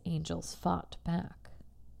his angels fought back.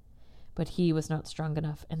 But he was not strong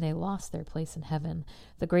enough, and they lost their place in heaven.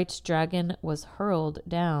 The great dragon was hurled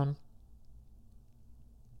down.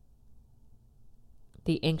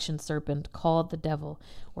 The ancient serpent, called the devil,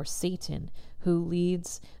 or Satan, who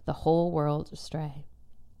leads the whole world astray.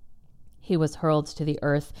 He was hurled to the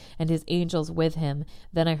earth, and his angels with him.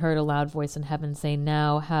 Then I heard a loud voice in heaven say,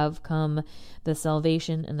 "Now have come the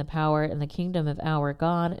salvation and the power and the kingdom of our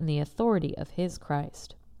God and the authority of his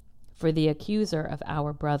Christ. For the accuser of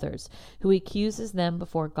our brothers, who accuses them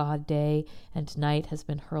before God day and night, has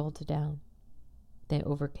been hurled down. They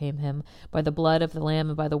overcame him by the blood of the Lamb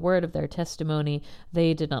and by the word of their testimony.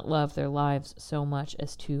 They did not love their lives so much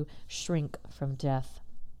as to shrink from death.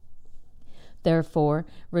 Therefore,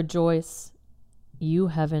 rejoice, you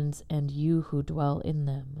heavens, and you who dwell in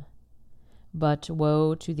them. But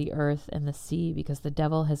woe to the earth and the sea, because the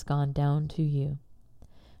devil has gone down to you.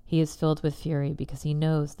 He is filled with fury, because he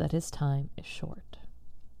knows that his time is short."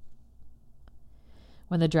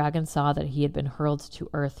 When the dragon saw that he had been hurled to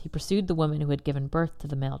earth, he pursued the woman who had given birth to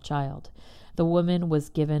the male child. The woman was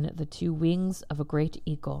given the 2 wings of a great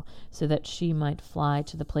eagle, so that she might fly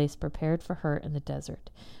to the place prepared for her in the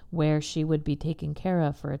desert, where she would be taken care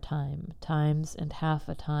of for a time, times and half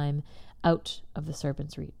a time, out of the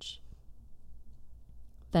serpent's reach.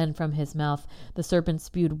 Then from his mouth the serpent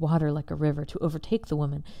spewed water like a river to overtake the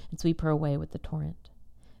woman and sweep her away with the torrent.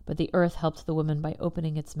 But the earth helped the woman by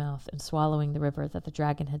opening its mouth and swallowing the river that the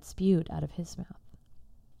dragon had spewed out of his mouth.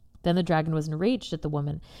 Then the dragon was enraged at the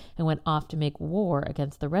woman and went off to make war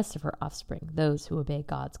against the rest of her offspring, those who obey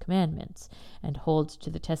God's commandments and hold to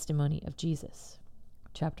the testimony of Jesus.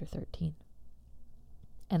 Chapter 13.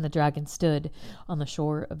 And the dragon stood on the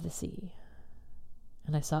shore of the sea.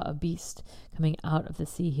 And I saw a beast coming out of the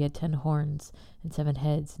sea. He had 10 horns and 7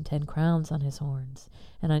 heads and 10 crowns on his horns,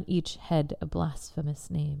 and on each head a blasphemous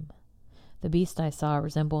name. The beast I saw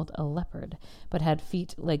resembled a leopard, but had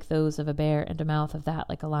feet like those of a bear and a mouth of that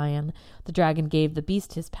like a lion. The dragon gave the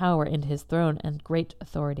beast his power and his throne and great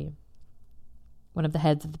authority. One of the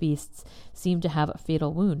heads of the beasts seemed to have a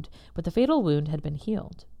fatal wound, but the fatal wound had been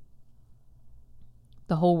healed.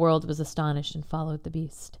 The whole world was astonished and followed the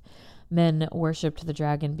beast. Men worshipped the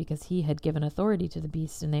dragon because he had given authority to the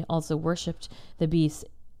beast, and they also worshipped the beast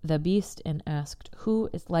and asked, "Who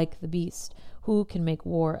is like the beast? Who can make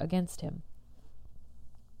war against him?"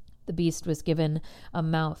 The beast was given a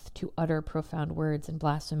mouth to utter profound words and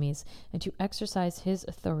blasphemies, and to exercise his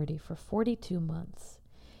authority for 42 months.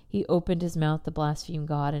 He opened his mouth to blaspheme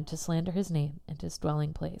God and to slander his name and his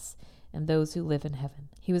dwelling place and those who live in heaven.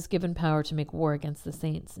 He was given power to make war against the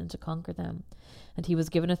saints and to conquer them. And he was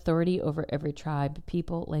given authority over every tribe,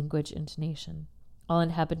 people, language, and nation. All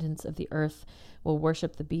inhabitants of the earth will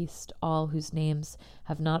worship the beast, all whose names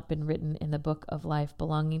have not been written in the book of life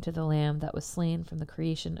belonging to the Lamb that was slain from the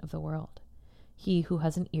creation of the world. He who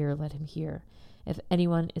has an ear, let him hear. If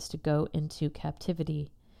anyone is to go into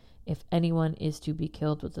captivity, if anyone is to be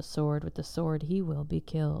killed with the sword he will be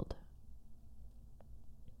killed.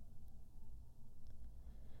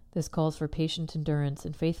 This calls for patient endurance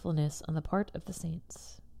and faithfulness on the part of the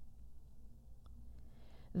saints.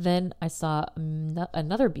 Then I saw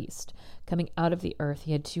another beast coming out of the earth.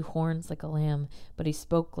 He had 2 horns like a lamb, but he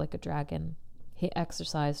spoke like a dragon. He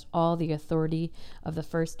exercised all the authority of the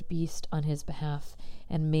first beast on his behalf,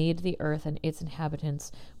 and made the earth and its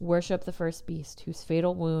inhabitants worship the first beast, whose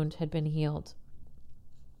fatal wound had been healed.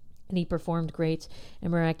 And he performed great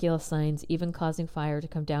and miraculous signs, even causing fire to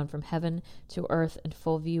come down from heaven to earth in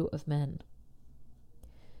full view of men.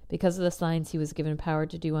 Because of the signs he was given power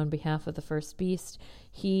to do on behalf of the first beast,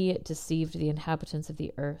 he deceived the inhabitants of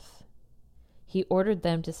the earth. He ordered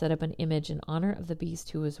them to set up an image in honor of the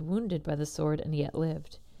beast who was wounded by the sword and yet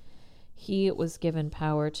lived. He was given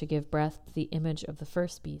power to give breath to the image of the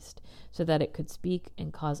first beast, so that it could speak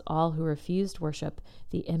and cause all who refused worship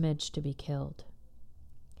the image to be killed.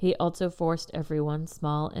 He also forced everyone,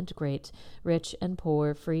 small and great, rich and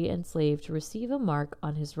poor, free and slave, to receive a mark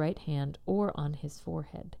on his right hand or on his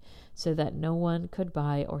forehead, so that no one could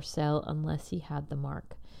buy or sell unless he had the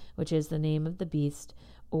mark, which is the name of the beast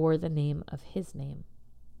or the name of his name.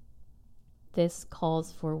 This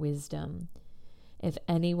calls for wisdom. If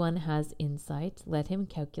anyone has insight, let him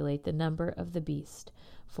calculate the number of the beast,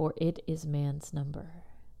 for it is man's number.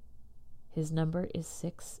 His number is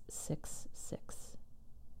 666.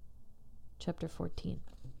 Chapter 14.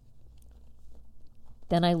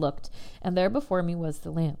 Then I looked, and there before me was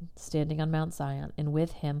the Lamb, standing on Mount Zion, and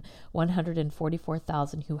with him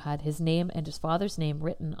 144,000 who had his name and his father's name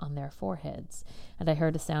written on their foreheads. And I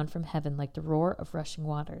heard a sound from heaven like the roar of rushing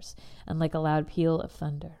waters, and like a loud peal of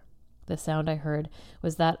thunder. The sound I heard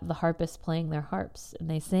was that of the harpists playing their harps, and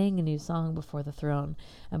they sang a new song before the throne,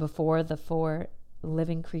 and before the 4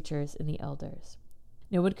 living creatures and the elders.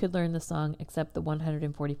 No one could learn the song except the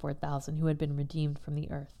 144,000 who had been redeemed from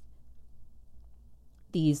the earth.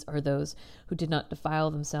 These are those who did not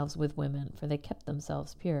defile themselves with women, for they kept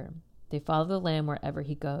themselves pure. They follow the Lamb wherever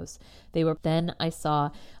he goes. Then I saw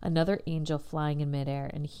another angel flying in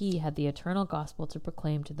midair, and he had the eternal gospel to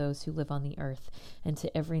proclaim to those who live on the earth, and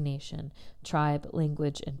to every nation, tribe,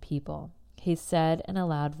 language, and people. He said in a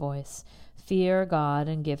loud voice, "Fear God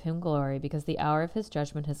and give him glory, because the hour of his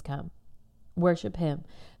judgment has come. Worship him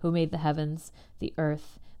who made the heavens, the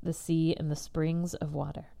earth, the sea, and the springs of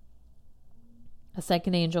water." A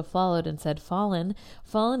second angel followed and said, Fallen,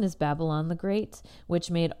 fallen is Babylon the Great,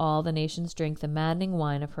 which made all the nations drink the maddening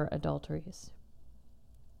wine of her adulteries.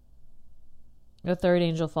 A third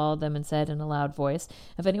angel followed them and said in a loud voice,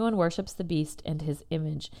 If anyone worships the beast and his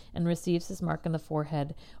image, and receives his mark on the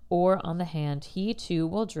forehead or on the hand, he too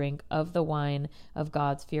will drink of the wine of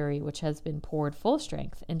God's fury, which has been poured full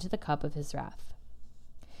strength into the cup of his wrath.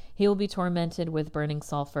 He will be tormented with burning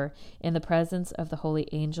sulfur in the presence of the holy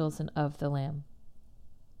angels and of the Lamb.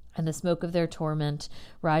 And the smoke of their torment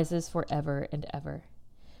rises forever and ever.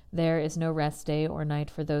 There is no rest day or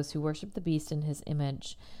night for those who worship the beast in his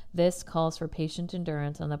image. This calls for patient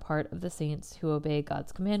endurance on the part of the saints who obey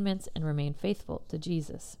God's commandments and remain faithful to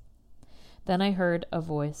Jesus. Then I heard a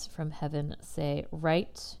voice from heaven say,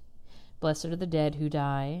 Write, blessed are the dead who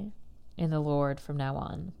die in the Lord from now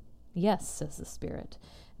on. Yes, says the Spirit,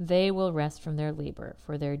 they will rest from their labor,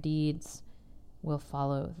 for their deeds will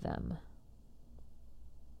follow them.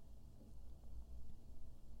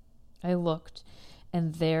 I looked,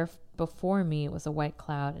 and there before me was a white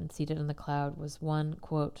cloud, and seated on the cloud was one,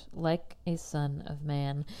 quote, like a son of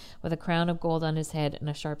man, with a crown of gold on his head and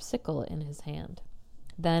a sharp sickle in his hand.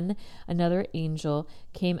 Then another angel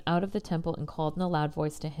came out of the temple and called in a loud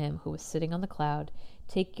voice to him who was sitting on the cloud,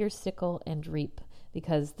 Take your sickle and reap,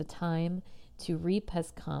 because the time to reap has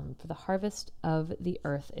come, for the harvest of the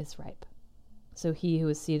earth is ripe. So he who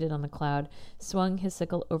was seated on the cloud swung his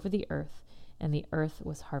sickle over the earth, and the earth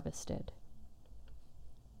was harvested.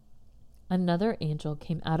 Another angel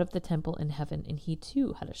came out of the temple in heaven, and he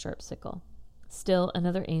too had a sharp sickle. Still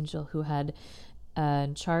another angel who had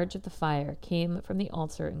charge of the fire came from the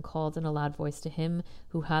altar and called in a loud voice to him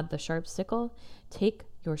who had the sharp sickle, Take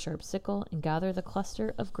your sharp sickle and gather the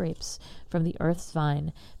cluster of grapes from the earth's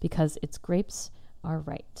vine, because its grapes are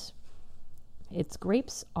ripe. Its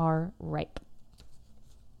grapes are ripe.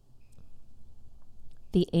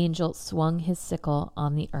 The angel swung his sickle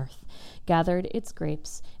on the earth, gathered its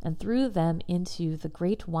grapes, and threw them into the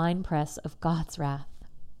great winepress of God's wrath.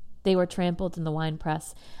 They were trampled in the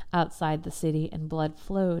winepress outside the city, and blood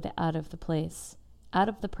flowed out of the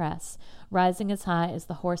press, rising as high as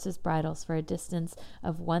the horses' bridles for a distance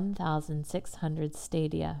of 1,600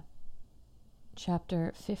 stadia.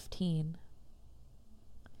 Chapter 15.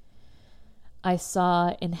 I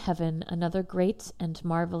saw in heaven another great and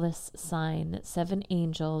marvelous sign, 7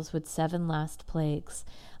 angels with 7 last plagues.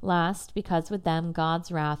 Last, because with them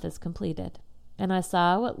God's wrath is completed. And I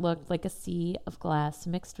saw what looked like a sea of glass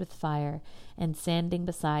mixed with fire, and standing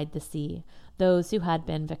beside the sea, those who had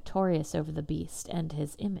been victorious over the beast and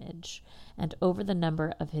his image, and over the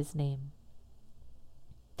number of his name.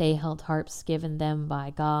 They held harps given them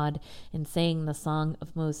by God, and sang the song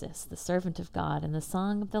of Moses, the servant of God, and the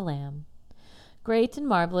song of the Lamb. Great and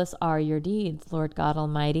marvelous are your deeds, Lord God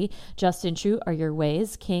Almighty. Just and true are your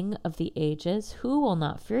ways, King of the ages. Who will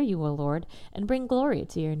not fear you, O Lord, and bring glory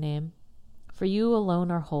to your name? For you alone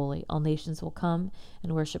are holy. All nations will come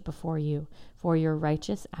and worship before you, for your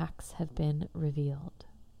righteous acts have been revealed.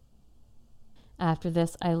 After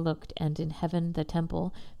this I looked, and in heaven the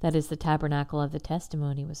temple, that is the tabernacle of the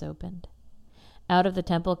testimony, was opened. Out of the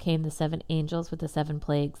temple came the 7 angels with the 7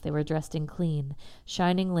 plagues. They were dressed in clean,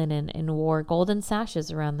 shining linen, and wore golden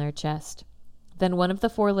sashes around their chest. Then one of the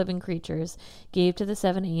 4 living creatures gave to the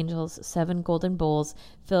 7 angels 7 golden bowls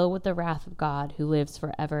filled with the wrath of God, who lives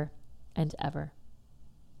forever and ever.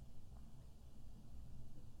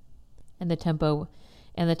 And the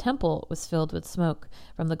temple was filled with smoke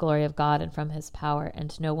from the glory of God and from his power,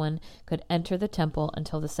 and no one could enter the temple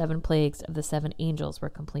until the 7 plagues of the 7 angels were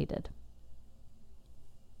completed.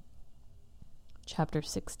 Chapter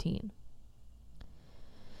 16.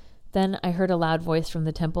 Then I heard a loud voice from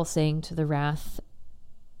the temple saying to the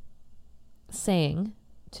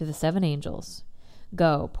 7 angels,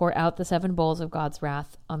 "Go, pour out the 7 bowls of God's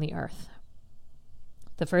wrath on the earth."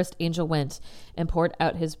 The first angel went and poured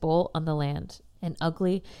out his bowl on the land, and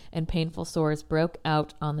ugly and painful sores broke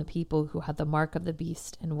out on the people who had the mark of the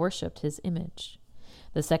beast and worshipped his image.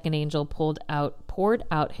 The second angel poured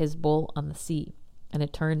out his bowl on the sea, and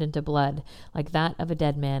it turned into blood like that of a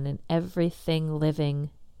dead man, and every living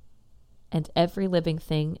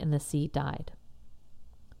thing in the sea died.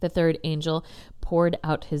 The third angel poured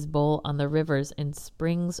out his bowl on the rivers and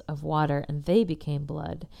springs of water, and they became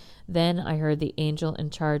blood. Then I heard the angel in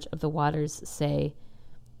charge of the waters say,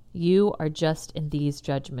 "You are just in these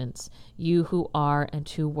judgments, you who are and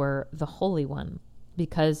who were the Holy One,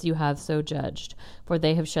 because you have so judged. For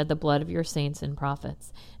they have shed the blood of your saints and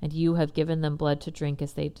prophets, and you have given them blood to drink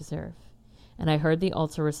as they deserve." And I heard the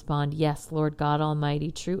altar respond, "Yes, Lord God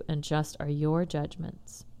Almighty, true and just are your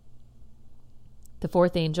judgments." The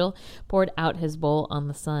fourth angel poured out his bowl on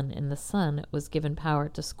the sun, and the sun was given power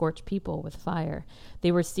to scorch people with fire.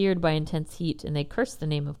 They were seared by intense heat, and they cursed the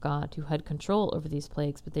name of God, who had control over these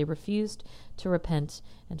plagues, but they refused to repent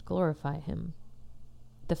and glorify him.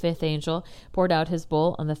 The fifth angel poured out his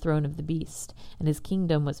bowl on the throne of the beast, and his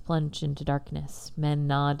kingdom was plunged into darkness. Men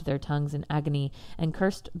gnawed their tongues in agony and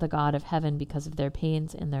cursed the God of heaven because of their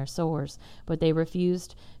pains and their sores, but they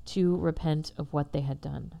refused to repent of what they had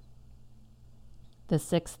done. The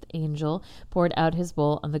sixth angel poured out his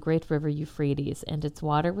bowl on the great river Euphrates, and its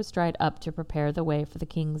water was dried up to prepare the way for the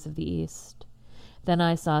kings of the east. Then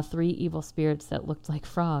I saw 3 evil spirits that looked like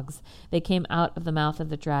frogs. They came out of the mouth of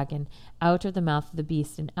the dragon, out of the mouth of the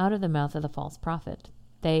beast, and out of the mouth of the false prophet.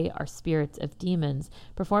 They are spirits of demons,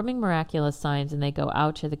 performing miraculous signs, and they go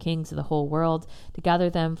out to the kings of the whole world to gather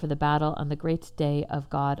them for the battle on the great day of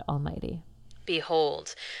God Almighty.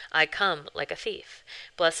 Behold, I come like a thief.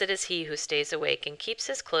 Blessed is he who stays awake and keeps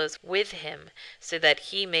his clothes with him, so that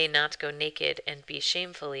he may not go naked and be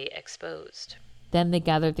shamefully exposed. Then they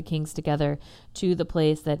gathered the kings together to the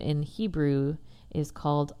place that in Hebrew is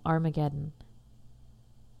called Armageddon.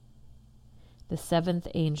 The 7th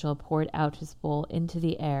angel poured out his bowl into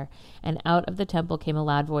the air, and out of the temple came a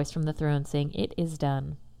loud voice from the throne saying, "It is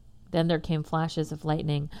done." Then there came flashes of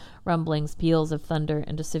lightning, rumblings, peals of thunder,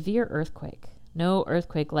 and a severe earthquake. No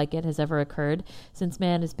earthquake like it has ever occurred since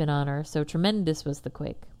man has been on earth, so tremendous was the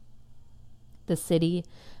quake.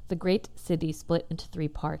 The great city split into 3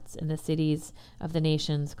 parts, and the cities of the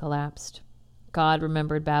nations collapsed. God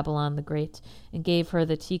remembered Babylon the Great, and gave her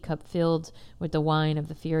the teacup filled with the wine of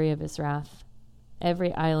the fury of his wrath.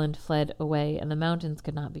 Every island fled away, and the mountains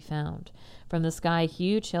could not be found. From the sky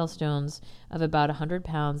huge hailstones of about 100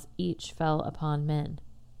 pounds each fell upon men,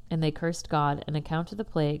 and they cursed God and accounted the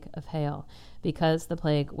plague of hail, because the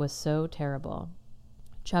plague was so terrible.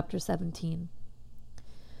 Chapter 17.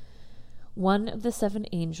 One of the 7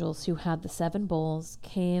 angels who had the 7 bowls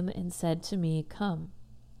came and said to me, "Come,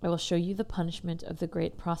 I will show you the punishment of the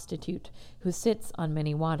great prostitute who sits on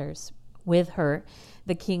many waters. With her,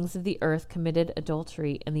 the kings of the earth committed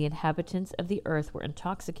adultery, and the inhabitants of the earth were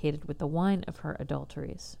intoxicated with the wine of her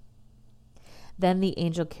adulteries." Then the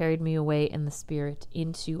angel carried me away in the spirit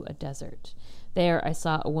into a desert. There I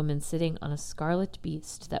saw a woman sitting on a scarlet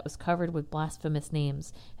beast that was covered with blasphemous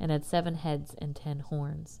names and had 7 heads and 10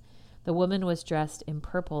 horns. The woman was dressed in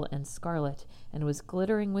purple and scarlet and was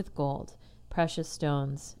glittering with gold, precious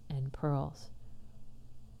stones, and pearls.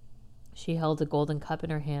 She held a golden cup in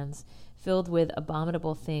her hands, filled with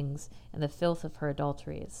abominable things and the filth of her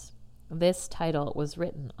adulteries. This title was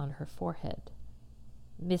written on her forehead: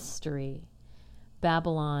 Mystery,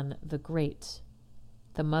 Babylon the Great,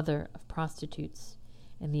 the mother of prostitutes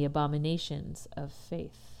and the abominations of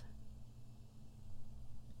faith.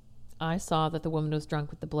 I saw that the woman was drunk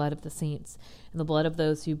with the blood of the saints and the blood of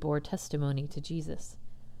those who bore testimony to Jesus.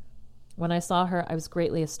 When I saw her, I was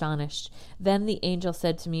greatly astonished. Then the angel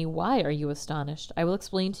said to me, "Why are you astonished? I will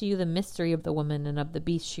explain to you the mystery of the woman and of the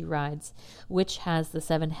beast she rides, which has the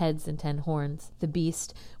 7 heads and 10 horns. The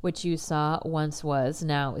beast, which you saw, once was,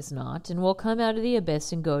 now is not, and will come out of the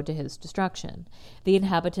abyss and go to his destruction. The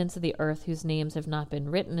inhabitants of the earth, whose names have not been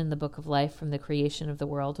written in the book of life from the creation of the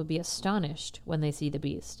world, will be astonished when they see the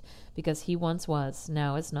beast, because he once was,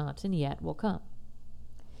 now is not, and yet will come."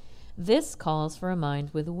 This calls for a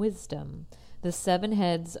mind with wisdom. The 7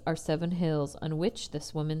 heads are 7 hills on which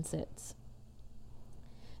this woman sits.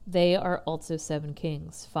 They are also 7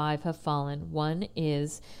 kings. 5 have fallen. 1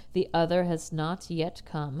 is, the other has not yet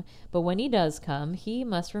come, but when he does come, he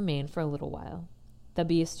must remain for a little while. The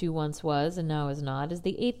beast who once was and now is not is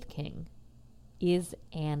the 8th king. Is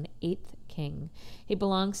an 8th king. He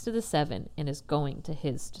belongs to the 7 and is going to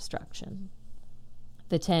his destruction.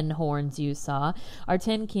 The 10 horns you saw are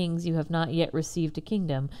 10 kings who have not yet received a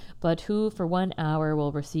kingdom, but who for 1 hour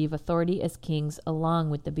will receive authority as kings along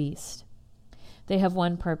with the beast. They have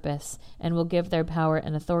one purpose, and will give their power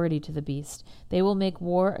and authority to the beast. They will make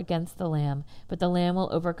war against the Lamb, but the Lamb will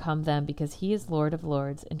overcome them, because he is Lord of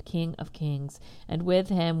lords and King of kings, and with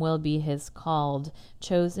him will be his called,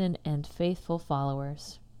 chosen, and faithful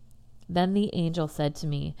followers. Then the angel said to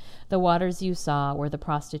me, "The waters you saw where the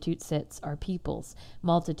prostitute sits are peoples,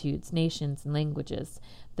 multitudes, nations, and languages.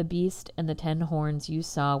 The beast and the 10 horns you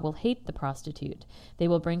saw will hate the prostitute. They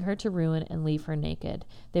will bring her to ruin and leave her naked.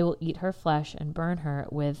 They will eat her flesh and burn her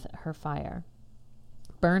with fire,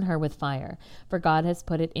 for God has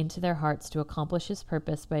put it into their hearts to accomplish his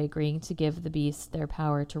purpose by agreeing to give the beasts their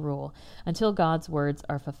power to rule, until God's words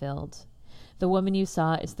are fulfilled. The woman you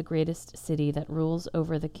saw is the greatest city that rules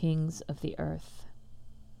over the kings of the earth."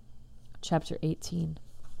 Chapter 18.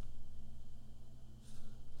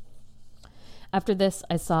 After this,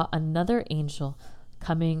 I saw another angel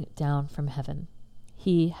coming down from heaven.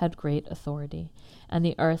 He had great authority, and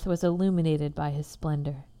the earth was illuminated by his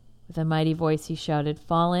splendor. With a mighty voice he shouted,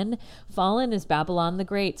 "Fallen, fallen is Babylon the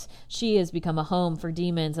Great. She has become a home for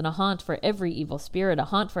demons and a haunt for every evil spirit, a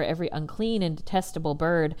haunt for every unclean and detestable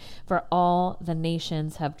bird. For all the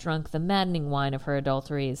nations have drunk the maddening wine of her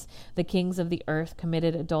adulteries. The kings of the earth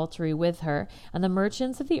committed adultery with her, and the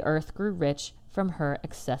merchants of the earth grew rich from her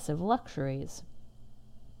excessive luxuries."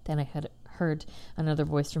 Then I had heard another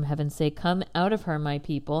voice from heaven say, "Come out of her, my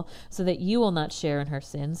people, so that you will not share in her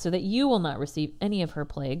sins, so that you will not receive any of her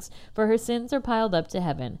plagues, for her sins are piled up to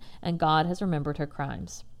heaven, and God has remembered her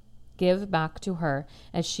crimes. Give back to her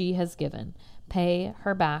as she has given. Pay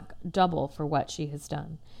her back double for what she has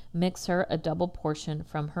done. Mix her a double portion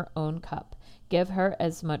from her own cup. Give her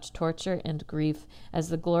as much torture and grief as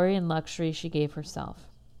the glory and luxury she gave herself.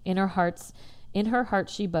 In her heart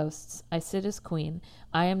she boasts, 'I sit as queen,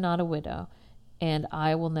 I am not a widow, and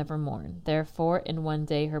I will never mourn.' Therefore in one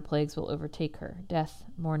day her plagues will overtake her, death,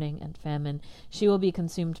 mourning, and famine. She will be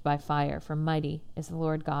consumed by fire, for mighty is the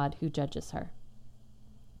Lord God who judges her.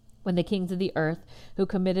 When the kings of the earth, who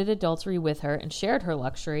committed adultery with her and shared her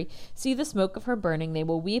luxury, see the smoke of her burning, they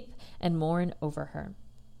will weep and mourn over her.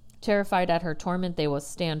 Terrified at her torment, they will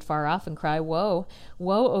stand far off and cry, 'Woe,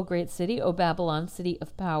 woe, O great city, O Babylon, city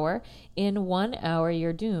of power! In 1 hour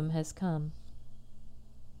your doom has come.'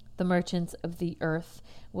 The merchants of the earth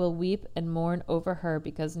will weep and mourn over her,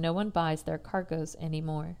 because no one buys their cargoes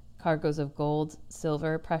anymore, cargoes of gold,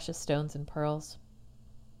 silver, precious stones, and pearls,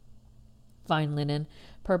 fine linen,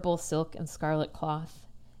 purple, silk, and scarlet cloth,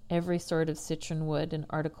 every sort of citron wood, and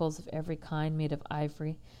articles of every kind made of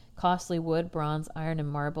ivory, costly wood, bronze, iron, and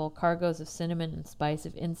marble, cargoes of cinnamon and spice,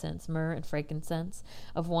 of incense, myrrh, and frankincense,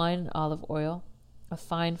 of wine and olive oil, of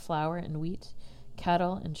fine flour and wheat,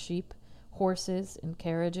 cattle and sheep, horses and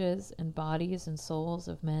carriages, and bodies and souls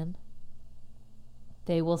of men.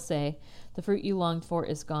 They will say, 'The fruit you longed for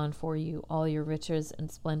is gone for you. All your riches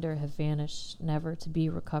and splendor have vanished, never to be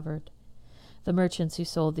recovered.' The merchants who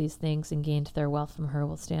sold these things and gained their wealth from her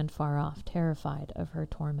will stand far off, terrified of her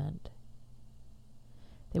torment.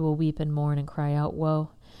 They will weep and mourn and cry out,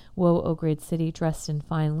 'Woe, woe, O great city, dressed in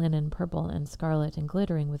fine linen, purple and scarlet, and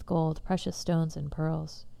glittering with gold, precious stones, and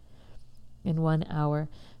pearls.' In 1 hour,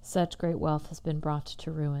 such great wealth has been brought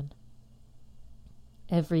to ruin.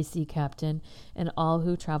 Every sea captain and all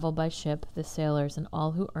who travel by ship, the sailors and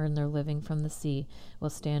all who earn their living from the sea, will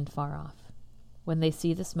stand far off. When they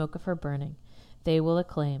see the smoke of her burning, they will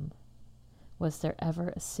acclaim, 'Was there ever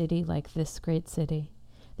a city like this great city?'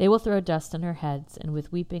 They will throw dust on her heads, and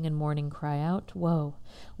with weeping and mourning cry out, 'Woe,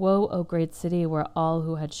 woe, O great city, where all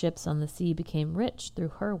who had ships on the sea became rich through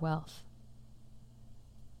her wealth.'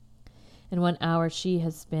 In 1 hour she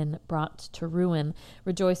has been brought to ruin.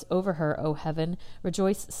 Rejoice over her, O heaven.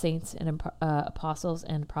 Rejoice, saints and apostles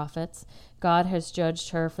and prophets. God has judged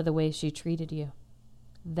her for the way she treated you.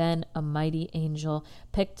 Then a mighty angel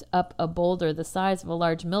picked up a boulder the size of a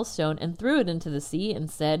large millstone and threw it into the sea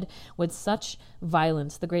and said, with such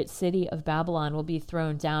violence, the great city of Babylon will be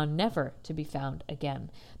thrown down, never to be found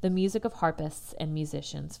again. The music of harpists and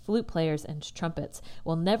musicians, flute players and trumpets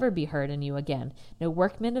will never be heard in you again. No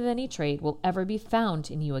workman of any trade will ever be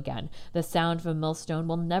found in you again. The sound of a millstone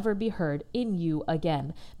will never be heard in you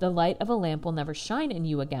again. The light of a lamp will never shine in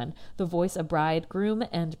you again. The voice of bridegroom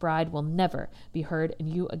and bride will never be heard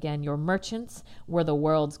in you again. Your merchants were the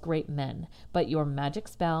world's great men, but by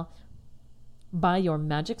your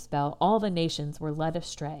magic spell, all the nations were led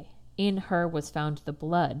astray. In her was found the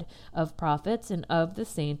blood of prophets and of the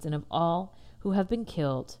saints and of all who have been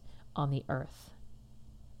killed on the earth.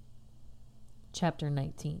 Chapter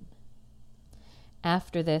 19.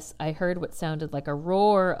 After this, I heard what sounded like a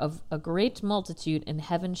roar of a great multitude in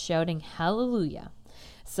heaven shouting, Hallelujah!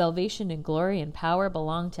 Salvation and glory and power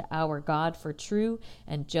belong to our God, for true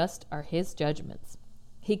and just are his judgments.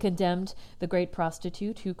 He condemned the great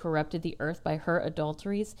prostitute who corrupted the earth by her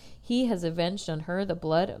adulteries. He has avenged on her the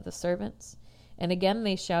blood of the servants. And again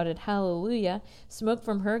they shouted, Hallelujah! Smoke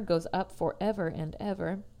from her goes up forever and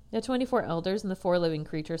ever. The 24 elders and the 4 living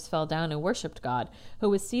creatures fell down and worshipped God, who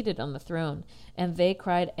was seated on the throne. And they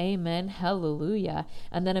cried, Amen, Hallelujah.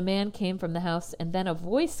 And then a man came from the house, and then a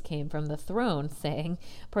voice came from the throne, saying,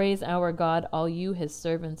 Praise our God, all you his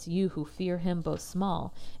servants, you who fear him, both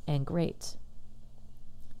small and great.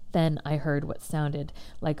 Then I heard what sounded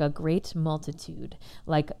like a great multitude,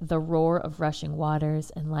 like the roar of rushing waters,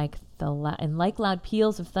 and like loud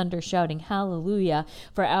peals of thunder shouting, Hallelujah!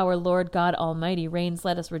 For our Lord God Almighty reigns.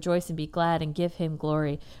 Let us rejoice and be glad and give him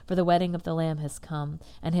glory. For the wedding of the Lamb has come,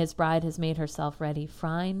 and his bride has made herself ready.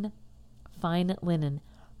 Fine linen,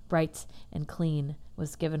 bright and clean,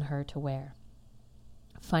 was given her to wear.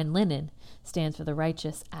 Fine linen stands for the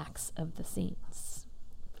righteous acts of the saints.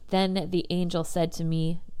 Then the angel said to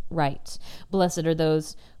me, Right. Blessed are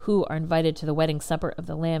those who are invited to the wedding supper of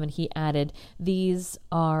the Lamb. And he added, These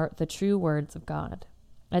are the true words of God.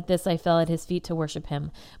 At this I fell at his feet to worship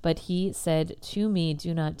him. But he said to me,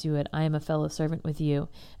 Do not do it. I am a fellow servant with you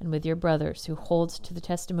and with your brothers who hold to the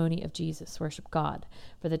testimony of Jesus. Worship God.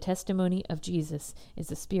 For the testimony of Jesus is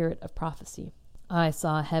the spirit of prophecy. I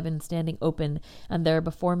saw heaven standing open, and there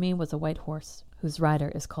before me was a white horse, whose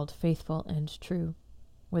rider is called Faithful and True.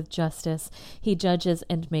 With justice he judges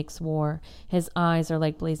and makes war. His eyes are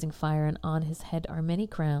like blazing fire, and on his head are many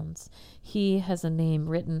crowns. He has a name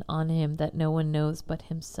written on him that no one knows but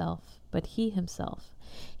he himself.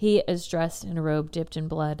 He is dressed in a robe dipped in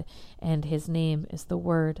blood, and his name is the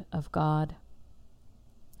Word of God.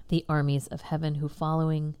 The armies of heaven were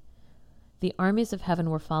following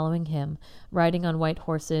him, riding on white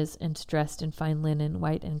horses and dressed in fine linen,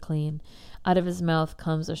 white and clean. Out of his mouth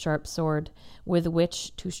comes a sharp sword, with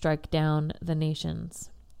which to strike down the nations.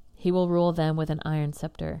 He will rule them with an iron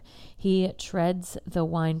scepter. He treads the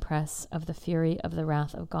winepress of the fury of the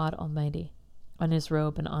wrath of God Almighty. On his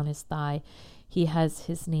robe and on his thigh he has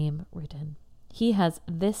his name written. He has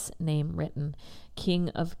this name written, King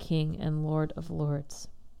of Kings and Lord of Lords.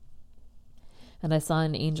 And I saw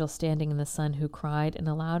an angel standing in the sun who cried in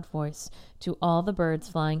a loud voice to all the birds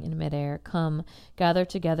flying in midair, Come, gather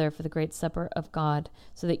together for the great supper of God,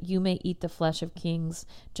 so that you may eat the flesh of kings,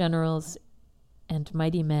 generals, and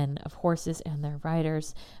mighty men, of horses and their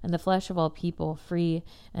riders, and the flesh of all people, free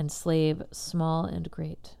and slave, small and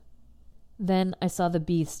great. Then I saw the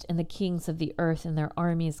beast and the kings of the earth and their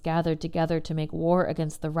armies gathered together to make war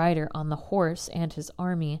against the rider on the horse and his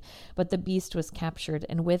army. But the beast was captured,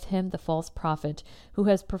 and with him the false prophet, who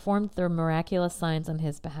has performed the miraculous signs on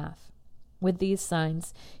his behalf. With these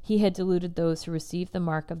signs he had deluded those who received the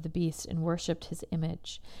mark of the beast and worshipped his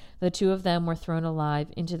image. The 2 of them were thrown alive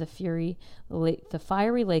into the fiery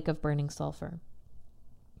lake of burning sulfur.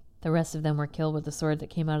 The rest of them were killed with the sword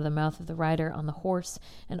that came out of the mouth of the rider on the horse,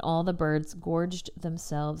 and all the birds gorged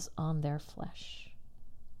themselves on their flesh.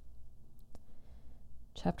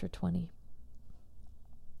 Chapter 20.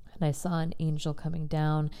 And I saw an angel coming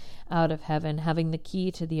down out of heaven, having the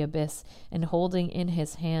key to the abyss, and holding in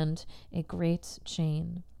his hand a great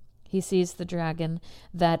chain. He seized the dragon,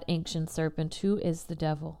 that ancient serpent, who is the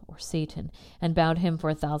devil, or Satan, and bound him for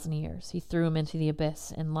 1,000 years. He threw him into the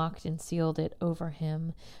abyss and locked and sealed it over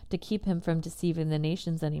him to keep him from deceiving the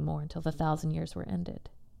nations any more until the 1,000 years were ended.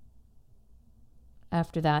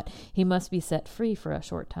 After that, he must be set free for a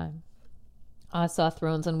short time. I saw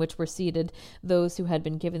thrones on which were seated those who had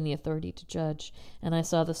been given the authority to judge, and I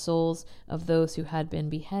saw the souls of those who had been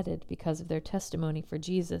beheaded because of their testimony for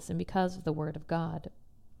Jesus and because of the word of God.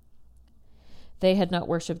 They had not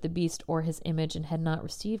worshipped the beast or his image and had not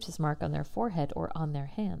received his mark on their forehead or on their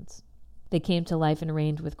hands. They came to life and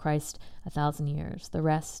reigned with Christ 1,000 years. The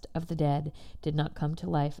rest of the dead did not come to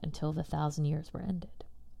life until the 1,000 years were ended.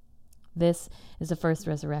 This is the first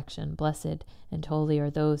resurrection. Blessed and holy are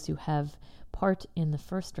those who have part in the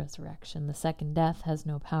first resurrection. The second death has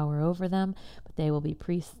no power over them, but they will be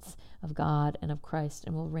priests of God and of Christ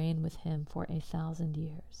and will reign with him for 1,000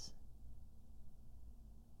 years.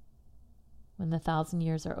 When the 1,000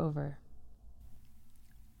 years are over,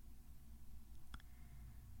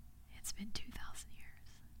 it's been 2,000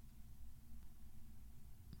 years.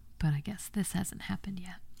 But I guess this hasn't happened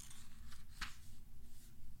yet.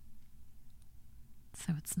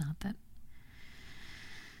 So it's not that.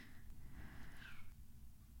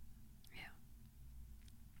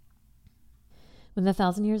 when the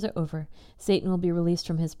 1,000 years are over, Satan will be released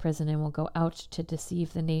from his prison and will go out to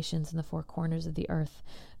deceive the nations in the four corners of the earth,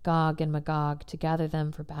 Gog and Magog, to gather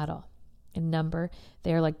them for battle. In number,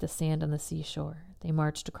 they are like the sand on the seashore. They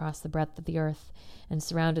marched across the breadth of the earth and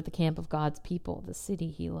surrounded the camp of God's people, the city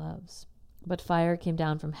he loves. But fire came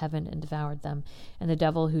down from heaven and devoured them, and the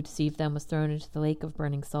devil who deceived them was thrown into the lake of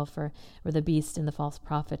burning sulfur, where the beast and the false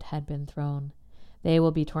prophet had been thrown. They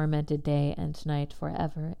will be tormented day and night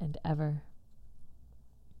forever and ever.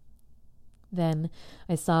 Then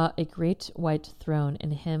I saw a great white throne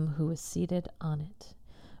and him who was seated on it.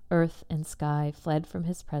 Earth and sky fled from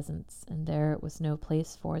his presence, and there was no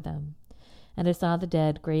place for them. And I saw the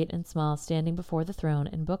dead, great and small, standing before the throne,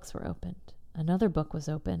 and books were opened. Another book was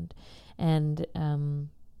opened, and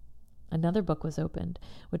another book was opened,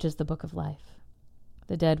 which is the book of life.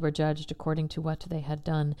 The dead were judged according to what they had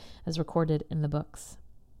done, as recorded in the books.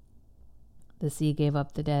 The sea gave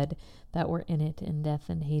up the dead that were in it, and death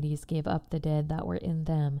and Hades gave up the dead that were in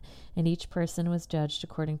them, and each person was judged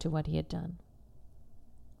according to what he had done.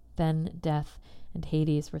 Then death and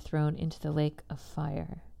Hades were thrown into the lake of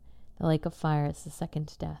fire. The lake of fire is the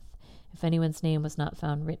second death. If anyone's name was not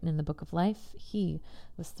found written in the book of life, he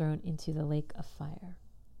was thrown into the lake of fire.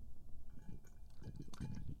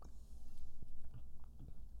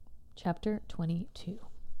 Chapter 22.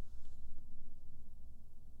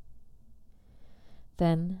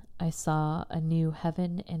 Then I saw a new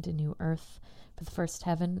heaven and a new earth, for the first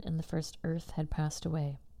heaven and the first earth had passed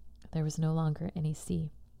away. There was no longer any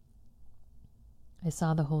sea. I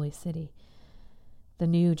saw the holy city, the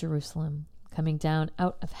new Jerusalem, coming down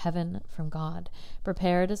out of heaven from God,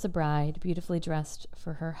 prepared as a bride, beautifully dressed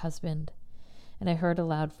for her husband. And I heard a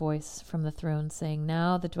loud voice from the throne saying,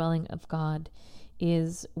 "Now the dwelling of God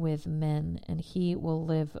is with men, and he will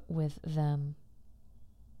live with them.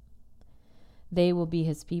 They will be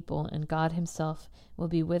his people, and God himself will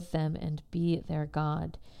be with them and be their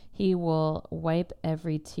God. He will wipe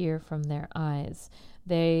every tear from their eyes.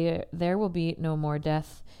 There will be no more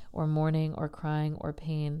death, or mourning, or crying, or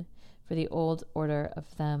pain, for the old order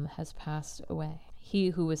of them has passed away." He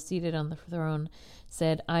who was seated on the throne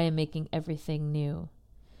said, "I am making everything new."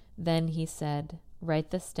 Then he said,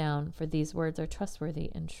 "Write this down, for these words are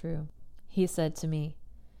trustworthy and true." He said to me,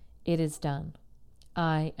 "It is done.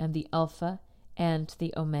 I am the Alpha and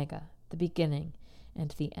the Omega, the beginning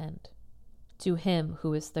and the end. To him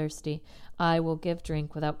who is thirsty, I will give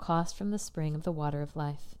drink without cost from the spring of the water of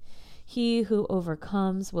life. He who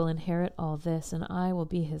overcomes will inherit all this, and I will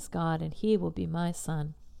be his God, and he will be my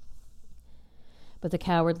son. But the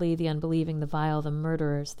cowardly, the unbelieving, the vile, the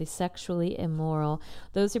murderers, the sexually immoral,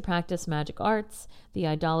 those who practice magic arts, the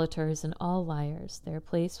idolaters, and all liars, their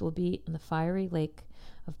place will be in the fiery lake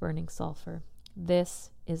of burning sulfur.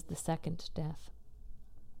 This is the second death.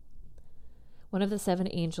 One of the 7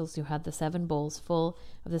 angels who had the 7 bowls full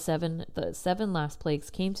of the seven last plagues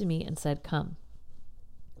came to me and said, "Come,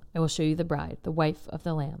 I will show you the bride, the wife of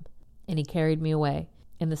the Lamb." And he carried me away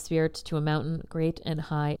in the spirit to a mountain great and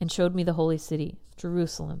high, and showed me the holy city,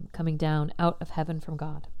 Jerusalem, coming down out of heaven from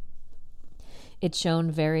God. It shone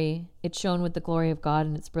with the glory of God,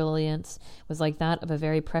 and its brilliance was like that of a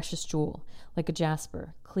very precious jewel, like a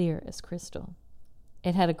jasper, clear as crystal.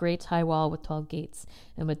 It had a great high wall with 12 gates,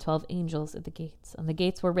 and with 12 angels at the gates. On the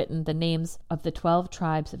gates were written the names of the 12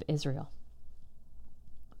 tribes of Israel.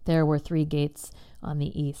 There were 3 gates on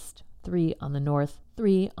the east, 3 on the north,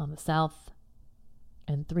 3 on the south,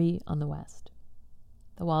 and 3 on the west.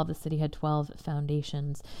 The wall of the city had 12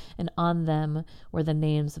 foundations, and on them were the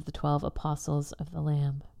names of the 12 apostles of the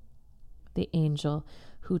Lamb. The angel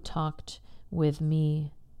who talked with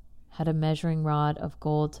me had a measuring rod of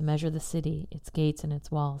gold to measure the city, its gates and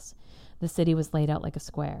its walls. The city was laid out like a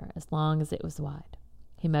square, as long as it was wide.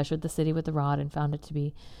 He measured the city with the rod and found it to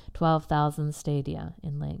be 12,000 stadia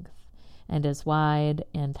in length, and as wide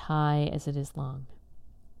and high as it is long.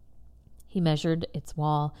 He measured its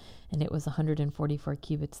wall, and it was 144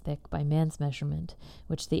 cubits thick by man's measurement,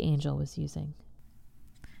 which the angel was using.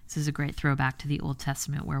 This is a great throwback to the Old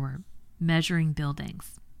Testament where we're measuring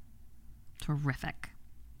buildings. Terrific.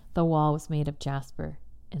 The wall was made of jasper,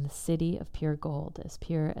 and the city of pure gold, as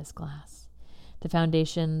pure as glass. The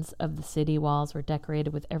foundations of the city walls were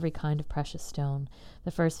decorated with every kind of precious stone.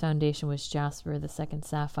 The first foundation was jasper, the second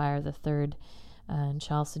sapphire, the third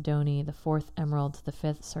chalcedony, the fourth emerald, the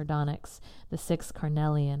fifth sardonyx, the sixth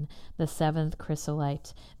carnelian, the seventh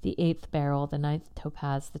chrysolite, the eighth beryl, the ninth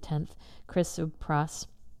topaz, the 10th chrysoprase,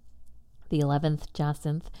 the 11th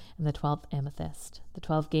jacinth, and the 12th amethyst. The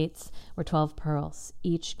 12 gates were 12 pearls,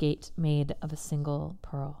 each gate made of a single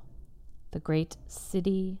pearl. The great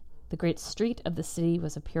street of the city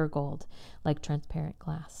was of pure gold, like transparent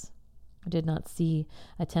glass. I did not see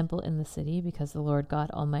a temple in the city, because the Lord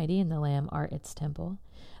God Almighty and the Lamb are its temple.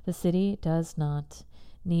 The city does not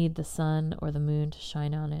need the sun or the moon to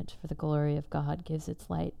shine on it, for the glory of God gives its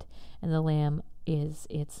light, and the Lamb is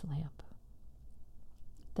its lamp.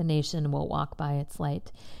 The nation will walk by its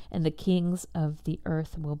light, and the kings of the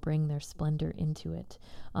earth will bring their splendor into it.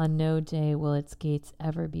 On no day will its gates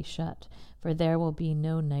ever be shut, for there will be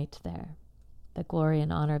no night there. The glory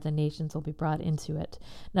and honor of the nations will be brought into it.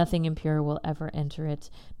 Nothing impure will ever enter it,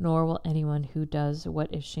 nor will anyone who does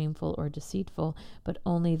what is shameful or deceitful, but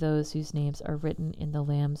only those whose names are written in the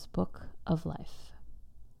Lamb's book of life.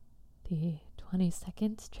 The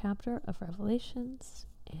 22nd chapter of Revelations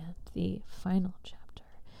and the final chapter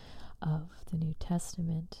of the New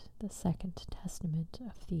Testament, the Second Testament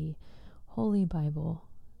of the Holy Bible,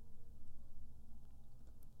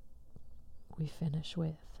 we finish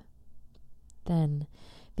with, "Then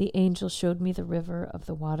the angel showed me the river of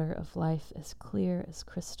the water of life, as clear as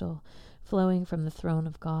crystal, flowing from the throne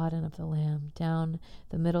of God and of the Lamb, down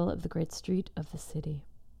the middle of the great street of the city.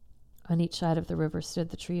 On each side of the river stood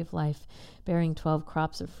the tree of life, bearing 12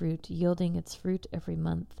 crops of fruit, yielding its fruit every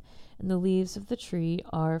month. And the leaves of the tree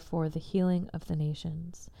are for the healing of the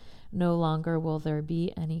nations. No longer will there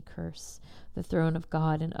be any curse. The throne of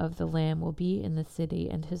God and of the Lamb will be in the city,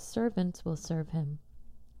 and his servants will serve him.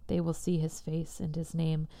 They will see his face, and his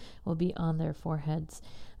name will be on their foreheads.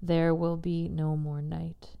 There will be no more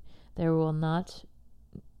night. They will not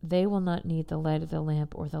need the light of the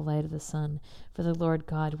lamp or the light of the sun, for the Lord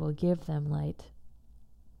God will give them light,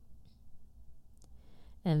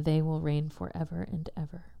 and they will reign forever and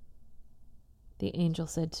ever." The angel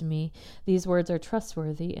said to me, "These words are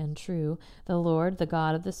trustworthy and true. The Lord, the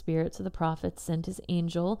God of the spirits of the prophets, sent his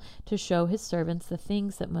angel to show his servants the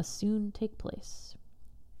things that must soon take place."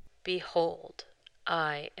 Behold,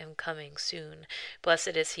 I am coming soon.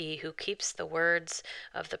 Blessed is he who keeps the words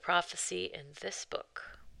of the prophecy in this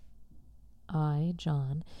book. I,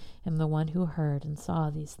 John, am the one who heard and saw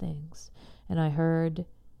these things. And when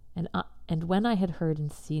I had heard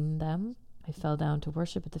and seen them, I fell down to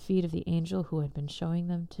worship at the feet of the angel who had been showing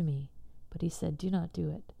them to me. But he said, "Do not do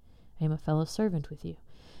it. I am a fellow servant with you,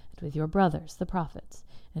 and with your brothers, the prophets,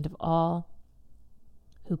 and of all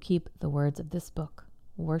who keep the words of this book.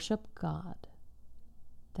 Worship God."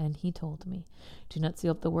 Then he told me, "Do not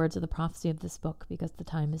seal up the words of the prophecy of this book, because the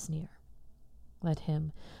time is near. Let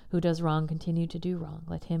him who does wrong continue to do wrong.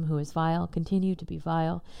 Let him who is vile continue to be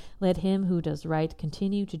vile. Let him who does right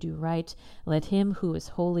continue to do right. Let him who is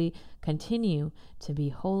holy continue to be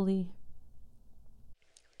holy."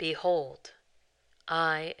 Behold,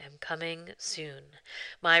 I am coming soon.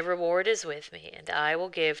 My reward is with me, and I will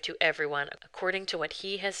give to everyone according to what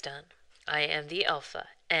he has done. I am the Alpha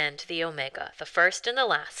and the Omega, the first and the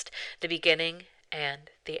last, the beginning and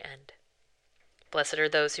the end. Blessed are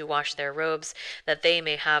those who wash their robes, that they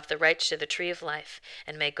may have the right to the tree of life,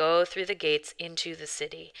 and may go through the gates into the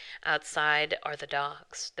city. Outside are the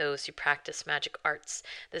dogs, those who practice magic arts,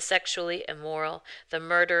 the sexually immoral, the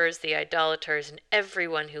murderers, the idolaters, and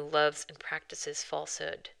everyone who loves and practices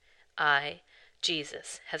falsehood. I,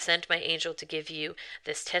 Jesus, have sent my angel to give you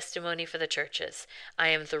this testimony for the churches. I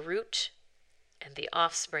am the root and the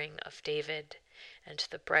offspring of David, and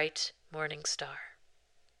the bright morning star.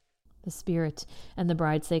 The Spirit and the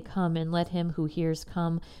bride say, "Come," and let him who hears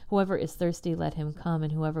come. Whoever is thirsty, let him come,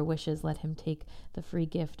 and whoever wishes, let him take the free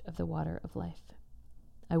gift of the water of life.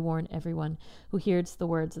 I warn everyone who hears the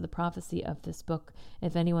words of the prophecy of this book.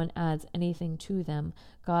 If anyone adds anything to them,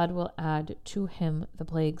 God will add to him the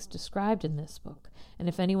plagues described in this book. And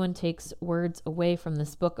if anyone takes words away from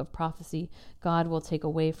this book of prophecy, God will take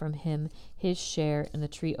away from him his share in the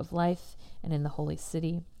tree of life and in the holy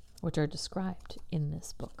city, which are described in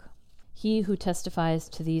this book. He who testifies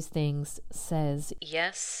to these things says,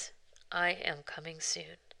 Yes, I am coming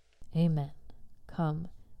soon. Amen. Come,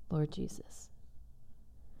 Lord Jesus.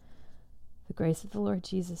 The grace of the Lord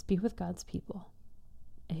Jesus be with God's people.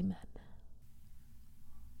 Amen.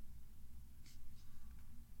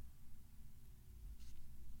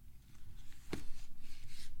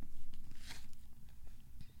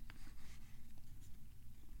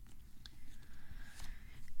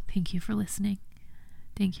 Thank you for listening.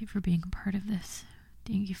 Thank you for being a part of this.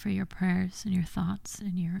 Thank you for your prayers and your thoughts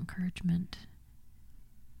and your encouragement.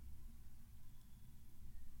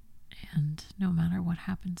 And no matter what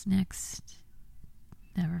happens next,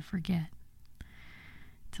 never forget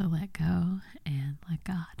to let go and let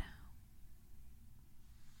God.